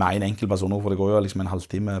med en enkel person, for det går jo liksom en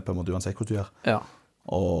halvtime på en måte uansett hva du gjør. Ja.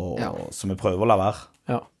 Så vi prøver å la være.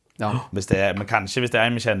 Ja. Hvis det er en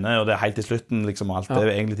vi kjenner, og det er helt til slutten, liksom, og alt det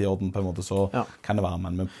er egentlig til orden på en måte, så kan det være,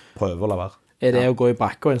 men vi prøver å la være. Er det å gå i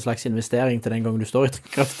Brakkå en slags investering til den gangen du står i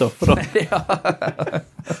krøfta?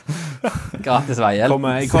 Gratis veihjelp.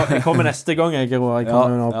 Jeg kommer neste gang, jeg kommer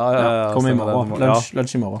i morgen.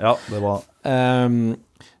 Lunsj i morgen. Ja, det er bra.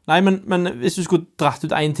 Nei, men hvis du skulle dratt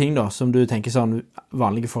ut en ting da, som du tenker sånn,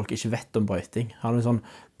 vanlige folk ikke vet om brøyting, har du en sånn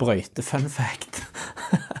brøyte-fun fact?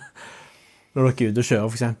 Når dere er ute og kjører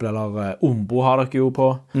for eksempel, eller ombo har dere jo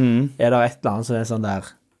på, er det et eller annet som er sånn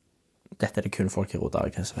der, dette er det kun folk i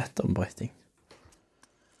Rodar som vet om brøyting?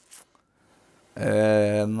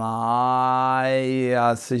 Nei,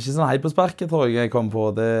 altså ikke sånn helt på sparket, tror jeg kom på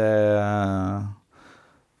det.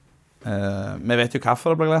 Vi vet jo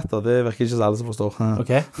hvorfor det blir glatt, og det virker ikke så alle som forstår.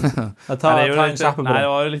 Ok, ta en kjappe på det. Nei,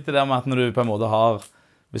 det var jo litt det der med at når du på en måte har,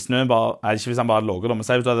 hvis snøen bare, ikke hvis han bare hadde låget da, men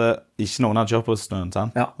sier du at ikke noen hadde kjørt på snøen,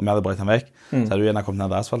 sant? Og vi hadde brøyt han vekk, så hadde du gjerne kommet ned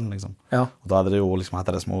til asfalten, liksom. Og da hadde det jo liksom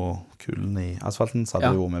hatt de små kulene i asfalten, så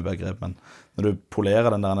hadde det jo med begrep, men når du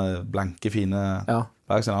polerer den der blanke, fine,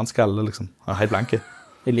 bare en annen skalle, liksom, helt blanke.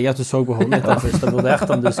 Jeg liker at du så på hånden etter først og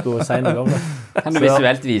vurdert om du skulle si noe om det. Kan du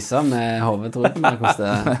visuelt vise med hovedtruten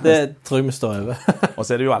hvordan det tror jeg vi står over. Og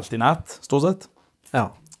så er det jo alltid natt, stort sett.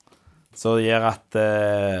 Ja. Så det gjør at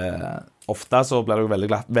ofte så blir det jo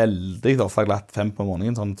veldig ofte glatt 5 på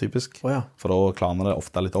morgenen, sånn typisk. For da klarner det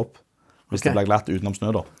ofte litt opp. Hvis det blir glatt utenom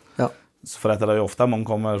snø da. Så for dette er det jo ofte, mange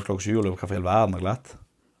kommer klokka 7 og lurer på hva for hele verden er glatt.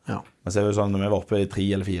 Men så er det jo sånn, når vi var oppe i 3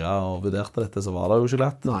 eller 4 og vurderte dette, så var det jo ikke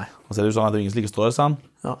glatt. Nei. Og så er det jo sånn at det er ingen slik strøsand.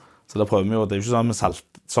 Ja. Så da prøver vi jo, det er jo ikke sånn med salt,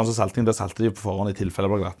 sånn som salting, det salter de på forhånd i tilfelle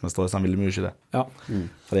det blir glatt, men strøsand vil vi jo ikke det. Ja.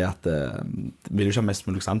 Fordi at vi vil jo ikke ha mest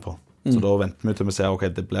mulig sand på. Så da venter vi til vi ser, ok,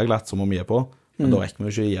 det blir glatt, så må vi gi på. Men da rekker vi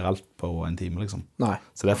jo ikke å gjøre alt på en time, liksom. Nei.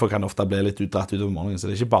 Så derfor kan det ofte bli litt dratt utover morgenen, så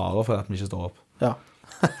det er ikke bare for at vi ikke står opp. Ja.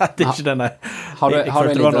 Det er ikke denne. Jeg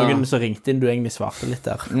følte det var noen som ringte inn, du egentlig svarte litt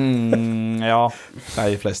der. Ja,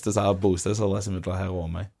 de fleste så har bostedsadresse mellom her og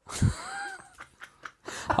meg.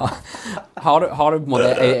 Har du på en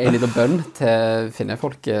måte en liten bønn til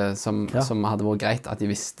Finnøyfolket som hadde vært greit at de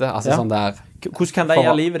visste? Altså sånn der... Hvordan kan de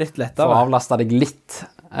gjøre livet ditt lettere? For å avlaste deg litt...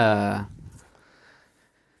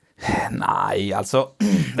 Nei, altså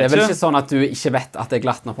det er vel ikke sånn at du ikke vet at det er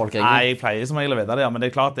glatt når folk ringer? Nei, jeg pleier som regel å vite det, men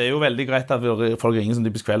det er klart, det er jo veldig greit at folk ringer som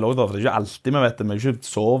typisk kveld også, for det er ikke alltid vi vet det, vi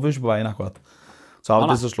sover ikke på veien akkurat. Så av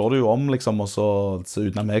og til så slår det jo om, liksom, og så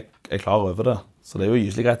uten at vi er klar over det. Så det er jo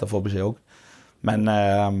gyselig greit å få beskjed også. Men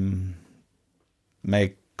vi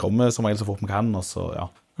kommer som regel så fort vi kan, og så,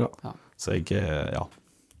 Så jeg,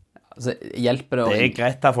 Altså, hjelper det å... Det er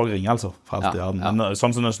greit at folk ringer, altså, for alt i verden. Men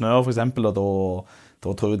sånn som det snør, for eksempel,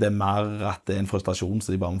 da tror jeg det er mer at det er en frustrasjon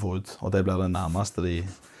som de bare må få ut. Og det blir det nærmeste de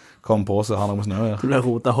kommer på seg, har noe med snø å gjøre. Det blir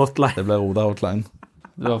roda hotline. Det blir roda hotline.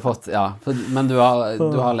 Du har fått, men du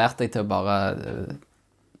har lært deg til å bare...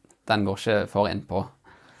 Den går ikke for inn på.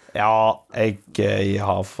 Ja, jeg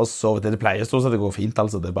har for så vidt... Det pleier stort sett det går fint,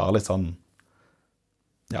 altså. Det er bare litt sånn...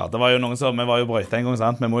 Ja, det var jo noen som... Vi var jo brøyte en gang,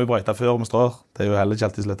 sant? Vi må jo brøyte før vi strør. Det er jo heller ikke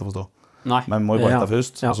alltid så lett å forstå. Nei. Men vi må jo brøyte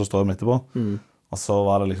først, og så strør vi etterpå. Og så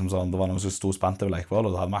var det liksom sånn, det var noen som stod spant over Leikvoll,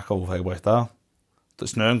 og da hadde vi akkurat hvorfor jeg brøyte.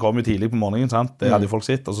 Snøen kom jo tidlig på morgenen, sant? Det hadde jo folk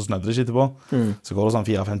sitt, og så snødde det ikke etterpå. Så går det sånn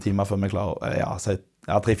 4-5 timer før vi klarer,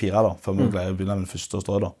 3-4 da, før vi begynner den første å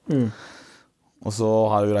strø da. Og så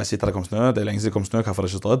har jo de sett at det kom snø, det er lenge siden det kom snø, hvorfor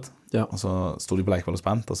det ikke strødd? Og så stod de på Leikvoll og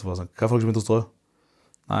spant, og så var det sånn, hvorfor har du ikke begynt å strø?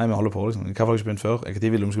 Nei, vi holder på liksom, hvorfor har du ikke begynt før? Hvilken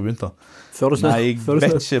tid ville du skulle begynt da? Før det snø? Nei, jeg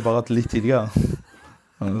vet ikke, bare litt tidligere.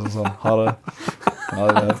 Sånn, ha det.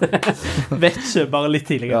 Vet ikke, bare litt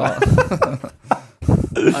tidligere.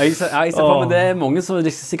 Jeg ser på meg, det er mange som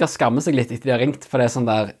sikkert skammer seg litt etter de har ringt, for det er sånn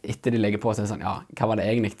der, etter de legger på, så er det sånn, hva var det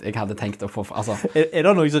egentlig jeg hadde tenkt å få, altså. Er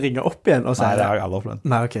det noen som ringer opp igjen og sier det? Nei, det har jeg aldri opplevd.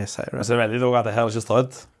 Nei, ok, sier du det. Men så er det veldig dog at det her er ikke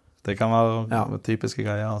strødd. Det kan være typiske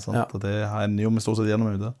greier og sånt, og det ender jo med stort sett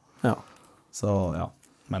gjennom ute. Så,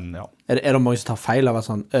 men Er det mange som tar feil av at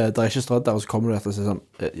sånn, det er ikke strødd der, og så kommer du etter og sier sånn,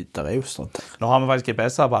 det er jo strødd. Nå har vi faktisk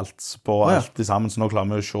GPS-er på alt i sammen, så nå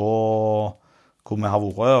klarer vi å se hvor vi har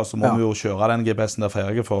vært, og så må vi jo kjøre den GPS-en der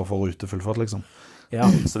ferdig for å få rute fullført, liksom.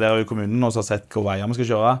 Så det er jo kommunen også har sett hvor veier vi skal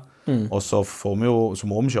kjøre, og så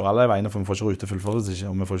må vi kjøre alle veiene, for vi får ikke rute fullført,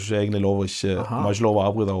 og vi får ikke egentlig lov vi har ikke lov å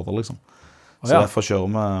avbryte ordre, liksom. Så derfor kjører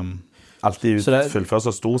vi alltid ut fullført,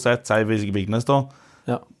 så stort sett, sier vi Vignes da,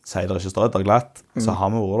 sier det ikke strødd, det er glatt, så har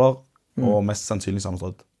vi vært der, og mest sannsynlig samme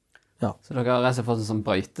strødd. Så dere har rett og slett fått en sånn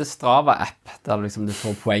brøytestrava-app, der liksom du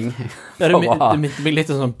får poeng. Det minner meg litt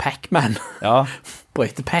om sånn Pac-Man.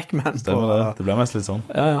 Brøyte-Pac-Man. Stemmer det, det blir mest litt sånn.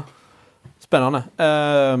 Spennende.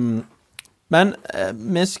 Men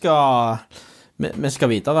vi skal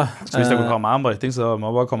videre. Så hvis dere kommer med en brøyting, så må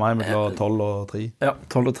vi bare komme hjem til 12 og 3. Ja,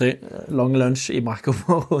 12 og 3. Lang lunsj i Brakkå,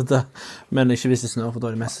 men ikke hvis det snør, for da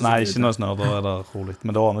er det mest. Nei, ikke når det snør, da er det rolig.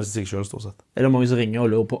 Men da ordner det seg selv stort sett. Er det mange som ringer og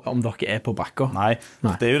lurer på om dere er på Brakkå? Nei,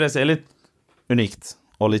 det er jo det som er litt unikt,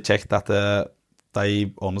 og litt kjekt at de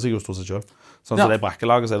ordner seg jo stort sett selv. Sånn som det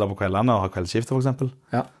brakkelaget, så er det på kveldene og har kveldskifte for eksempel.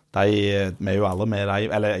 Vi er jo aldri med dem,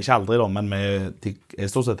 eller ikke aldri da, men de er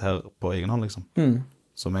stort sett her på egen hånd, liksom.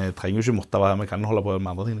 Så vi trenger jo ikke måtte være her, vi kan holde på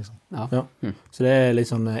med andre ting, liksom. Så det er litt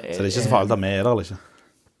sånn... Så det er ikke så farlig at vi er der, eller ikke?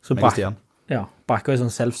 Så Brakkå er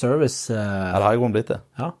sånn self-service... Ja, det har jeg blitt det.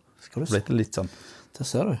 Ja, skal du se. Blitt det litt sånn. Det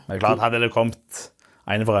ser du. Men klart, hadde det kommet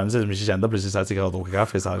en for øynene som ikke kjente, plutselig sier sikkert å drukke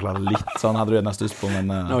kaffe, så hadde jeg klart litt sånn, hadde du gjerne styrst på, men...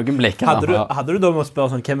 Noen blikker. Hadde du da med å spørre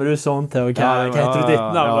sånn, hvem er du sånn til, og hva heter du ditt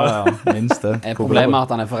navn? Ja, minst det. Er problemet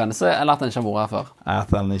at han er for Rennesøy, eller at han ikke har vært her før?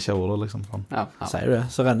 At han ikke har vært der, liksom. Sier du det?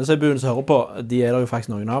 Så Rennesøy-buen som hører på, de er der jo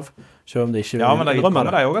faktisk noen av, selv om de ikke vil men det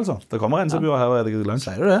kommer deg også, altså. Det kommer Rennesøy-buer her, og er det lunsj.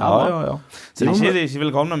 Sier du det? Ja. Så de ikke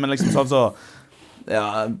vil komme, men liksom sånn så...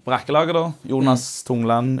 Brakkelaget da, Jonas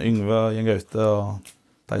Tungland, Yngve, Gaute, og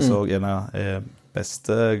de så gjerne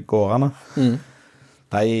beste gårdene.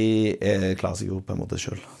 De klarer seg jo på en måte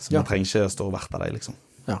selv. Så vi trenger ikke stå og verte dem, liksom.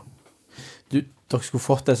 Dere skulle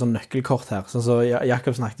fått et sånn nøkkelkort her. Sånn som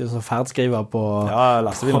Jakob snakket om ferdskriver på... Ja,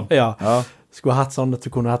 lastebilen. Skulle hatt sånn at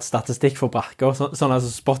du kunne hatt statistikk for Brakkå. Sånn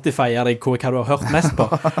altså Spotify gjør deg hva du har hørt mest på.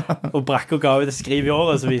 Og Brakkå ga ut et skriv i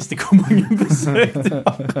året, så viste hvor mange besøk du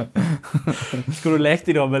har. Skulle du lekt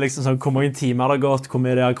deg da med liksom sånn, hvor mange timer det har gått, hvor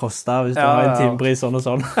mye det har kostet, hvis det var en timepris sånn og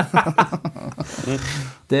sånn.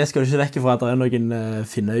 Det skal du ikke vekke fra at det er noen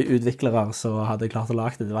Finnøy-utviklere som hadde klart å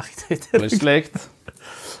lage et verktøy til. Slikt.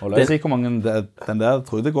 Og la oss si hvor mange, den der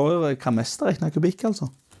tror jeg det går, hva mest regner kubikk, altså.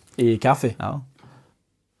 I kaffe? Ja.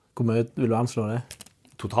 Hvor mye vil du anslå det?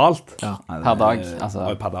 Totalt? Ja. Nei, per dag, altså.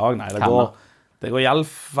 Per dag, nei, det går i alle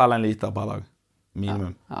fall 1 liter per dag.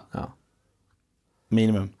 Minimum. Ja.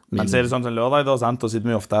 Minimum. Men så er det sånn som lørdag da, sant? Da sitter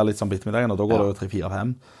vi ofte litt sånn på ettermiddagen, og da går det jo 3, 4,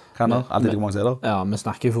 5 kanner, alltid hvor mange steder. Ja, vi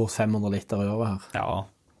snakker jo fort 500 liter i året her.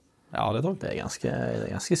 Ja, det tror jeg. Det er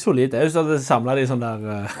ganske solid. Det er jo sånn at det samler de sånne der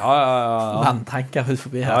vanntanker ut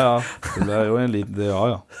forbi her. Ja. Det blir jo en liten,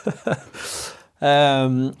 ja.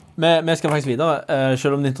 Vi skal faktisk videre.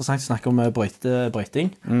 Selv om det er interessant å snakke om brøyting,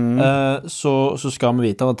 så skal vi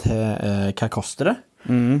videre til hva koster det.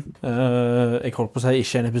 Jeg holdt på å si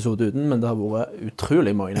ikke en episode uten, men det har vært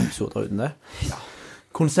utrolig mange episoder uten det.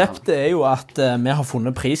 Konseptet er jo at vi har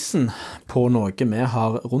funnet prisen på noe vi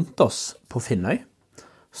har rundt oss på Finnøy,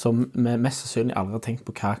 som vi mest sannsynlig aldri har tenkt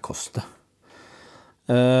på hva koster.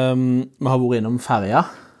 Vi har vært innom ferja,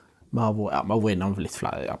 vi har vært innom litt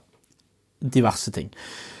flere, diverse ting.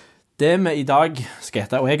 Det vi i dag skal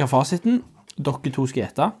gjette, og jeg har fasiten, dere to skal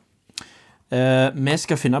gjette. Vi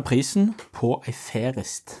skal finne prisen på ei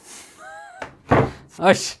ferist.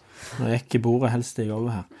 Oi! Nå gikk bordet helst i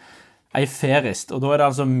gulvet her. Ei ferist, og da er det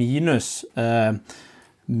altså minus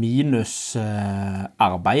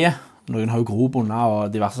arbeidet. Noen har jo grobunner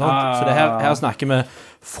og diverse sånt. Så det her snakker vi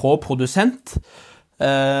fra produsent.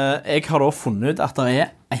 Jeg har da funnet ut at det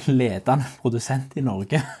er en ledende produsent i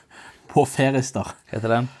Norge på ferister. Hva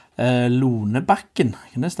heter den? Lonebakken,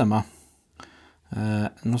 kan det stemme?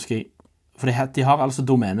 Nå skal jeg... For de har altså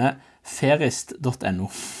domene ferist.no.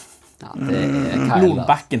 Ja, det er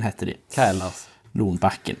Lonebakken heter de. Hva ellers?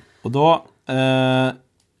 Lonebakken. Og da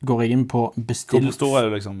går jeg inn på bestill... Hvor stor er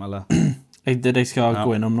det liksom, eller? Det jeg skal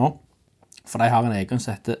gå innom nå. For de har en egen som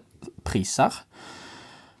heter priser.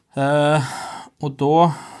 Og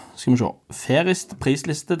da skal vi se. Ferist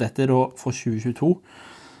prisliste, dette er da fra 2022.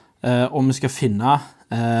 Og vi skal finne...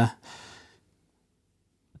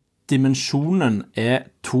 Dimensjonen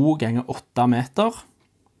er 2 ganger 8 meter.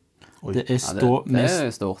 Det er stort.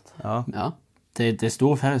 Ja. Det er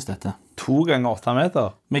stor ferist, dette. 2 ganger 8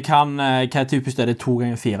 meter? Vi kan, hva er typisk det? Det er 2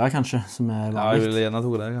 ganger 4, kanskje, som er vanlig. Ja, jeg vil gjerne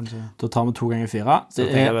 2 det, kanskje. Da tar vi 2 ganger 4. Så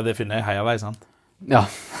tenker jeg det finner jeg heiavei, sant? Ja.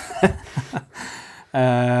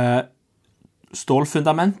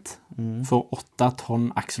 Stålfundament for 8 tonn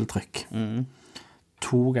akseltrykk.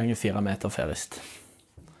 2 ganger 4 meter ferist.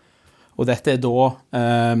 Og dette er da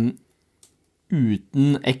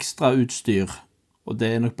uten ekstra utstyr, og det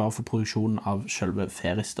er nok bare for produksjonen av selve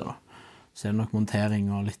ferister. Så er det nok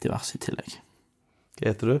montering og litt diverse i tillegg. Hva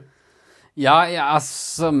heter du? Ja,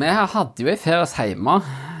 altså, vi hadde jo en feris hjemme.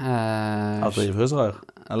 Altså i fødsrør,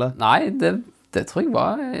 eller? Nei, det tror jeg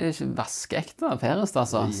var vaskeekte ferist,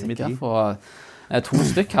 altså. Sikkert for 2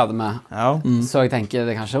 stykk hadde vi. Ja. Så jeg tenker,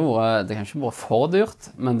 det kan ikke være for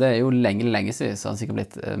dyrt, men det er jo lenge siden, så har det sikkert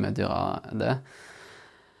blitt mye dyrere det.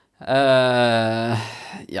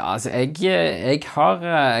 Ja, altså, jeg har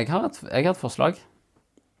et forslag.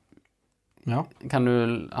 Ja.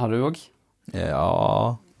 Har du også?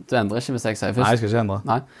 Ja. Du endrer ikke hvis jeg sier først. Nei, jeg skal ikke endre.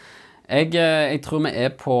 Nei. Jeg tror vi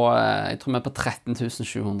er på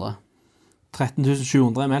 13.700.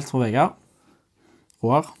 13.700 er meldt fra Vegard.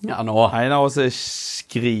 Roar? Ja, nå. En av oss er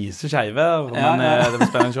griseskjeive, men det blir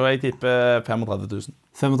spennende å se. Jeg tipper 35.000.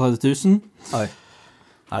 35.000? Oi.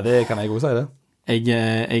 Nei, det kan jeg også si det.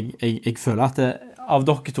 Jeg føler at av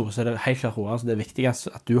dere to så er det helt klart Roar, så det er viktigst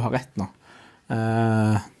at du har rett nå.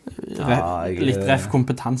 Litt ref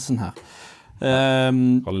kompetansen her.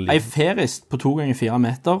 En ferist på 2 ganger 4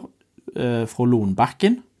 meter fra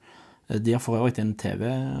Lonebakken. De har for øvrig en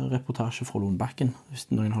TV-reportasje fra Lonebakken,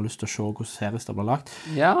 hvis noen har lyst til å se hvordan ferister blir lagt.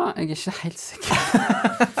 Ja, jeg er ikke helt sikker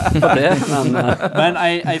på det, men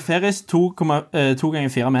en ferist 2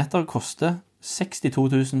 ganger 4 meter koster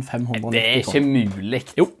 62.590. Det er ikke mulig.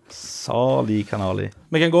 Jo. Salig kanali.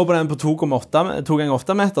 Vi kan gå på den på 2 ganger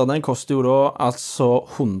 8 meter. Den koster jo da altså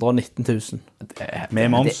 119.000. Med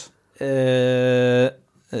moms? Jeg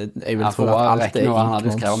vil tro at alt er han hadde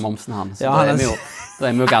jo skrevet momsen han, så ja, da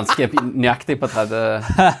er vi jo ganske nøyaktig på 30.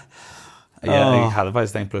 Jeg hadde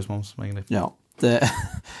faktisk tenkt pluss moms, egentlig. Ja,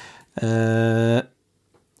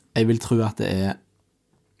 jeg vil tro at det er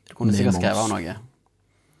Du kunne sikkert skrevet noe.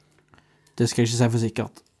 Det skal jeg ikke si for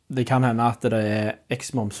sikkert. Det kan hende at det er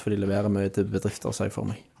X-moms, for de leverer mye til bedrifter, sier for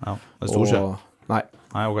meg. Ja, det står ikke. Nei,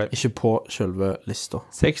 okay. Ikke på selve lista.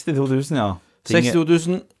 62.000, ja. 62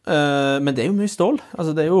 000, men det er jo mye stål.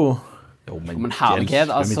 Altså, det er jo... men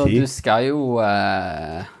herlighet, altså, du skal jo...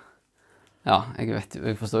 ja,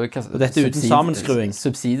 jeg forstår ikke hva... Dette uten sammenskruing.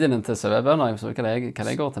 Subsidiene til sauebønder, jeg forstår hva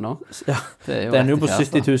det går til nå. Ja, det er jo på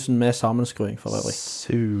 70 000 med sammenskruing for øvrig.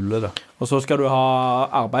 Sule det. Og så skal du ha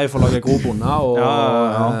arbeid for å lage grobonner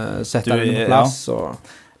og sette den på plass.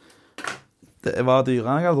 Det var dyrere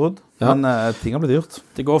enn jeg hadde trodd, men ting har blitt dyrt.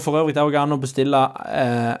 Det går for øvrig også an å bestille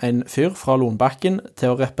en fyr fra Lonbakken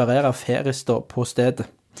til å reparere ferister på stedet.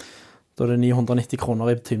 Da er det 990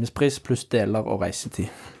 kroner i timespris pluss deler og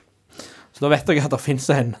reisetid. Så da vet jeg at det finnes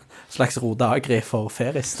en slags rodagri for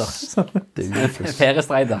ferister.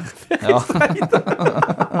 Ferestreider. Ja.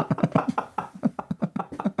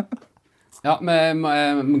 Ja,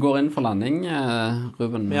 vi går inn for landing,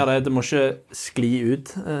 Ruben. Ja, det må ikke skli ut,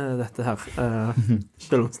 dette her.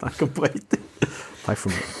 Selv om vi snakker om brøyting. Takk for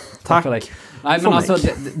meg. Takk for deg. Nei, men altså,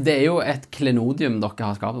 det er jo et klenodium dere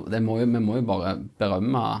har skapt. Vi må jo bare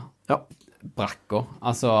berømme Brakkå.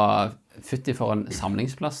 Altså, fytti for en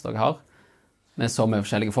samlingsplass dere har, med så mye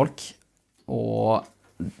forskjellige folk. Og,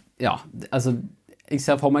 ja, altså, jeg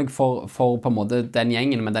ser for meg for på en måte den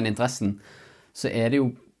gjengen med den interessen, så er det jo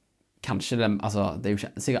kanskje altså, det er jo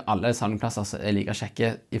ikke sikkert alle samlingsplasser som er like kjekke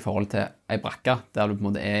i forhold til ei brakka, der du på en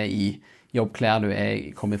måte er i jobbklær,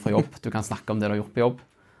 kommer fra jobb, du kan snakke om det du har gjort på jobb.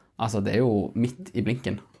 Altså, det er jo midt i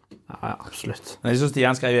blinken. Ja, absolutt. Men jeg synes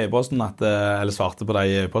Stian skrev i e-posten, eller svarte på deg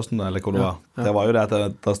i e-posten, eller hvor det var. Det var jo det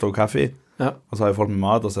at det stod kaffe i, og så har jo folk med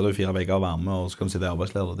mat, og så er det jo 4 vegger av varme, og så kan du sitte i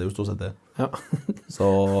arbeidsleder. Det er jo stort sett det. Ja. Så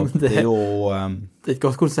det er jo... det er et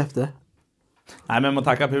godt konsept, det. Nei, men vi må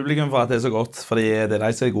takke publikum for at det er så godt, fordi det er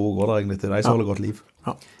de som er gode og går der egentlig, det er de som holder godt liv.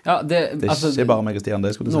 Ja, det er ikke bare meg og Stian,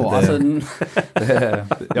 det skulle du si.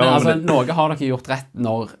 Men altså, noe har dere gjort rett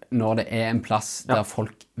når det er en plass der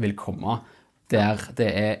folk vil komme, der det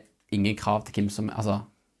er ingen krav til hvem som, altså,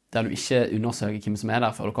 der du ikke undersøker hvem som er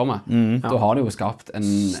der før du kommer. Da har du jo skapt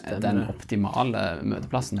den optimale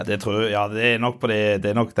møteplassen. Ja, det tror jeg, det er nok på det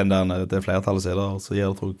er nok den der, det flertallet ser der, så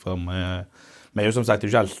gjør det tror jeg frem. Men er jo som sagt, det er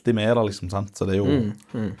jo ikke alltid med der, liksom, sant? Så det er jo...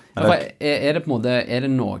 Er det på en måte, er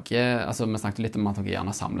det noe, altså vi snakket litt om at dere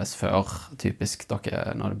gjerne samles før, typisk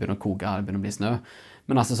dere, når det begynner å koke, det begynner å bli snø,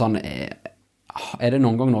 men altså sånn, er det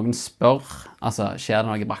noen gang noen spør, altså skjer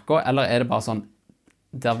det noe i Brakkå, eller er det bare sånn,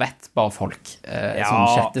 der vet bare folk, som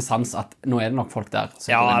sjette sans, at nå er det nok folk der?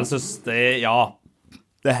 Ja, altså,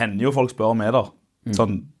 det hender jo folk spør med der,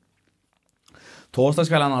 sånn,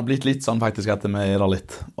 torsdagskveldene har blitt litt sånn faktisk at vi er der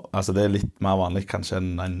litt. Altså det er litt mer vanlig kanskje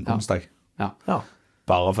enn en onsdag. Ja.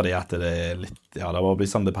 Bare fordi at det er litt, det var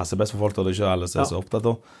blitt sånn det passer best for folk, og det er ikke alle som er så opptatt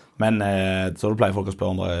da. Men så pleier folk å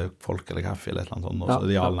spørre om det er folk eller kaffe eller et eller annet sånt, og så er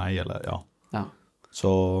det ja eller nei, eller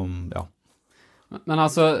Så, ja. Men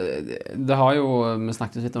altså, det har jo, vi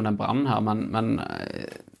snakket litt om den brannen her, men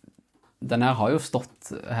den her har jo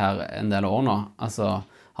stått her en del år nå. Altså,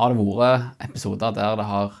 har det vært episoder der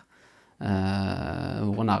det har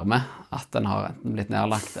vært nærme at den har enten blitt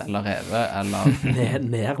nedlagt eller revet eller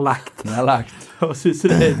nedlagt og synes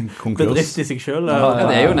du det er en bedrift i seg selv? Ja,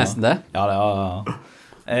 det er jo nesten det. Ja.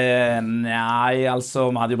 Nei,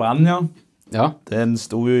 altså vi hadde jo brann, den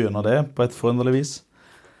stod jo gjennom det på et forunderlig vis.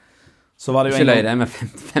 Så var det jo ikke løy det med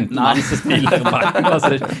 15 mann som spiller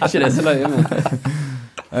altså, ikke det så løye med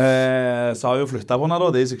så har jo flyttet på den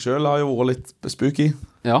da, det i seg selv har jo vært litt spooky.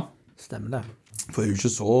 Ja, stemmer det. For det er jo ikke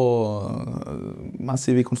så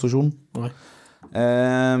massiv i konstruksjonen.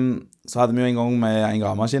 Så hadde vi jo en gang med en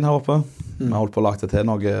gravemaskin her oppe. Vi holdt på å lage til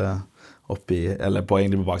noe oppi, eller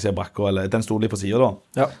egentlig på baksiden av Brakkå, eller den stod litt på siden da.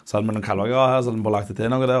 Ja. Så hadde vi noen kalvager her, så hadde vi bare lagt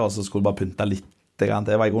til noe der, og så skulle vi bare pynte litt grann.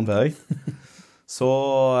 Det var i grunn ferdig. Så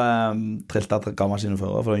trilte jeg gravemaskinen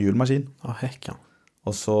før, for det var en hjulmaskin. Hekka.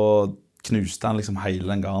 Og så knuste han liksom hele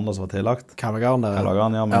den garden som var tillagt. Kalvagaren der.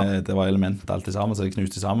 Kalvagaren, men det var element alt i sammen, så det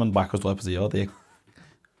knuste sammen. Brakkå stod på siden.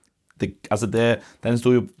 Den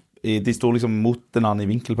stod jo, de stod liksom mot den annen i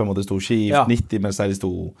vinkel på en måte. Det stod ikke i 90, men de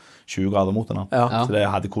stod 20 grader mot den. Så det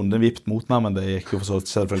hadde kunde vipt mot den, men det gikk jo for så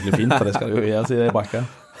selvfølgelig fint, for det skal det jo gjøre, sier det i Brakkå.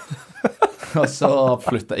 Og så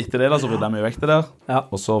flyttet etter det da, så ryddet vi jo vekk det der.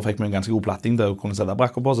 Og så fikk vi en ganske god platting til å kunne sette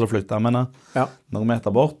Brakkå på, så da flyttet jeg med henne noen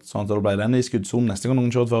meter bort, sånn at det ble den i skuddzonen neste gang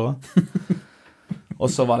noen kjørte føre. Og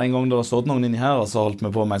så var det en gang da det stod noen inni her, og så holdt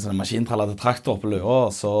vi på med en sånn maskintraller til traktor på løa,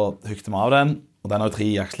 og så hukte vi av den, og den har jo 3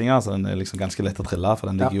 akslinger, så den er liksom ganske lett å trille, for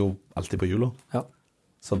den ligger jo alltid på hjulet.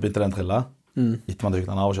 Så begynte den å trille, etter man hukte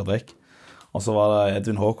den av og kjørte vekk. Og så var det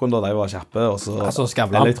Edvin Håkon da, de var kjappe, og så... Altså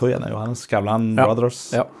Skavlan. Johannes, Skavlan Brothers.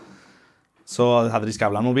 Så hadde de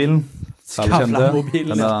Skavlan-mobilen.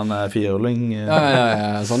 Skavlan-mobilen, den der firehjuling.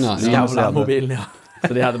 Ja, sånn, Skavlan-mobilen,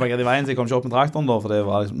 Så de hadde parkert i veien, så jeg kom ikke opp med traktoren da, for det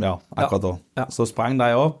var liksom, akkurat da. Ja. Så sprang de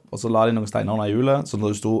opp, og så la de noen steiner under hjulet, så når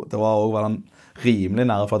du sto, det var den rimelig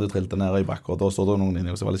nære for at du trilte ned i Brakkå, og da stod det noen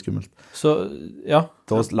inni, og så var det litt skummelt. Så, ja.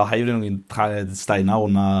 Da heiv de noen steiner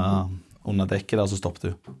under dekket der, så stoppet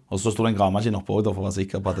du. Og så stod det en gravemaskin oppe også, for å være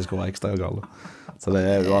sikker på at det skulle være ekstra galt. Så det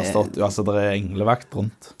er englevakt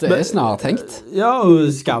rundt. Det er snartenkt. Ja,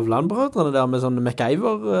 og Skavlan-brødrene der med sånn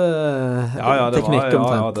MacGyver-teknikk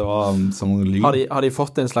omtrent. Det var sånn lyd. Har de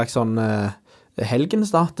fått en slags sånn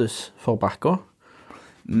helgenstatus for Brakkå?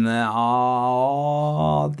 Nei,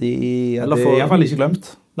 det er i hvert fall ikke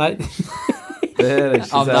glemt. Nei. Det er det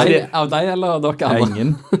ikke. Av deg eller dere andre?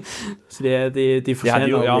 Ingen. Så de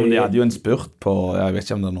fortjener... De hadde jo en spurt på, jeg vet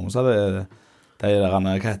ikke om det er noen, så hadde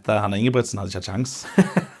hva heter han Ingebrigtsen hadde ikke sjans.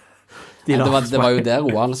 Det var jo der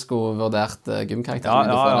Roald skulle vurdert gymkarakteren.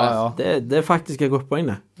 Ja. Det er faktisk et godt poeng,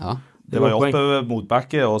 det. Ja. Det var jo oppe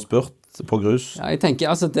motbakke og spurt på grus. Ja, jeg tenker,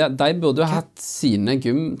 altså, de burde jo hatt sine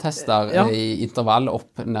gymtester i intervall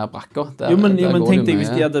opp ned Brakkå. Jo, men tenk deg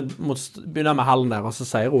hvis de hadde måttet begynne med hallen der, og så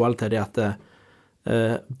sier Roald til de at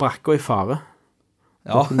Brakkå i fare.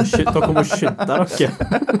 Ja. Dere må skynde dere.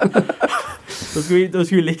 Da skulle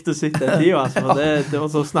vi likt å sitte en tid, altså, for det var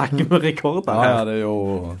så å snakke med rekorder. Ja, det er jo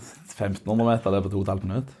 1500 meter, det er på 2,5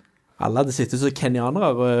 minutter. Alle hadde sittet som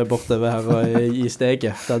kenianere bortover her i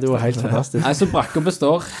steget. Det hadde jo helt fantastisk. Nei, så Brakkå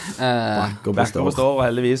består. Brakkå består,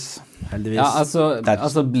 heldigvis. Ja,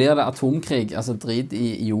 altså blir det atomkrig, altså drit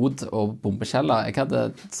i jod og bombekjeller. Jeg hadde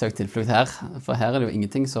søkt tilflukt her, for her er det jo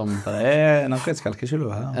ingenting som... Det er nok et skalkeskylv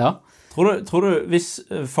her. Ja. Tror du, hvis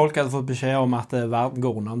folk hadde fått beskjed om at verden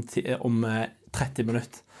går unna om 30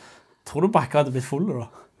 minutter, tror du Brakkå hadde blitt full da?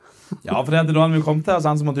 Ja, for det da vi kom til,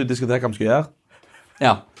 så måtte vi diskutere hva vi skulle gjøre.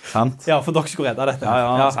 Ja. Sant? Ja, for dere skulle redde dette.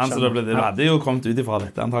 Ja, sant, så det hadde jo kommet ut ifra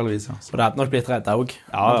dette, antageligvis. Ja. Så det hadde nok blitt reddet også,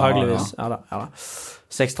 antageligvis. Ja.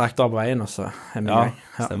 6 traktorer på veien, og så er vi i gang.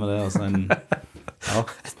 Ja, stemmer det, og så en... Ja.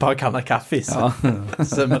 Et par kanner kaffe, så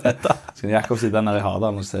er vi redda. Skal Jakob sitte der i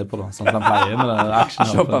Hardalen og se på det, sånn at han pleier med den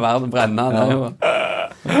aksjonen. Se på verden brenne.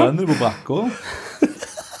 Brenner på Brakkå.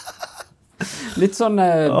 Litt sånn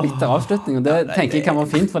bitter avslutning, og det tenker jeg kan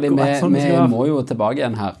være fint, fordi vi må jo tilbake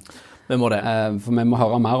igjen her. Vi må det. For vi må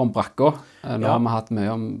høre mer om Brakkå. Nå har vi hatt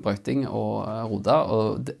mye om brøyting og roda,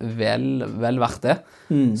 og vel verdt det.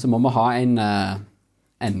 Så må vi ha en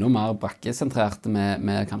enda mer brakkesentrert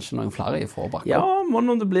med kanskje noen flere fra Brakkå. Ja, må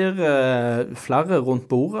det blir flere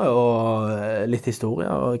rundt bordet og litt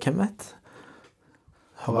historie, og hvem vet?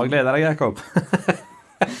 Hva gleder deg, Jakob?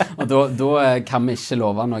 Og da kan vi ikke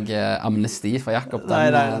love noe amnesti for Jakob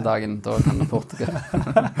den dagen. Da kan det fort gå.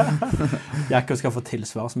 Jakob skal få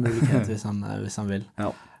tilsvarsmulighet hvis han vil.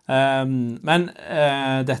 Ja. Men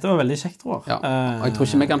dette var veldig kjekt, tror jeg. Ja, og jeg tror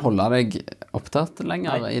ikke vi kan holde deg opptatt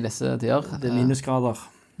lenger i disse tider. Det er minusgrader.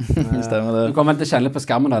 Stemmer det. Du kommer vel til å kjenne på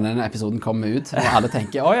skammen da denne episoden kommer ut, og alle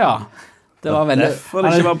tenker, åja, det var veldig...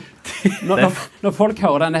 Når folk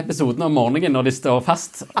hører den episoden om morgenen når de står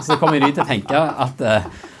fast, så kommer de til å tenke at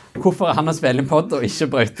hvorfor er han å spille en podd og ikke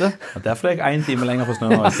brøyte? Derfor er jeg 1 time lenger for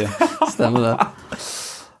snøen. Stemmer det.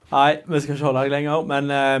 Nei, vi skal ikke holde deg lenger, men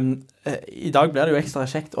i dag blir det jo ekstra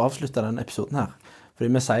kjekt å avslutte den episoden her. Fordi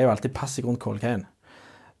vi sier jo alltid pass i grunn Kålkaien.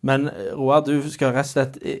 Men Roar, du skal rett og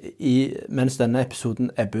slett, mens denne episoden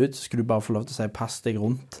ebber ut, så skal du bare få lov til å si pass deg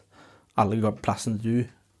rundt alle plassene du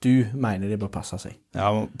mener de bør passe seg. Ja,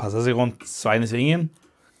 passe seg rundt Svein i svingen,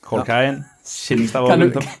 Kålkaien,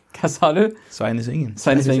 Skinningstavågen. Hva sa du? Svein i svingen.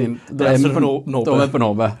 Svein i svingen. Da er vi på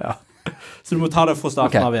Norge. Ja. Så du må ta det fra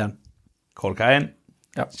starten av igjen. Kålkaien,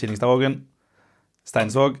 Skinningstavågen,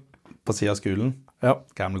 Steinsvåg på siden av skolen,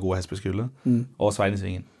 gamle gode Hesbø-skole, og Svein i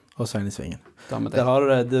svingen. Og Svein i svingen. Der har du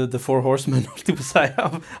det, the four horsemen, holdt jeg på å si,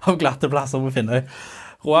 av glatte plasser på Finnøy.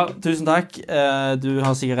 Roar, tusen takk. Du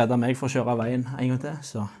har sikkert reddet meg for å kjøre veien en gang til,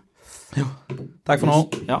 så... Jo. Takk for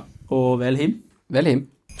nå. Ja, og vel him. Vel him.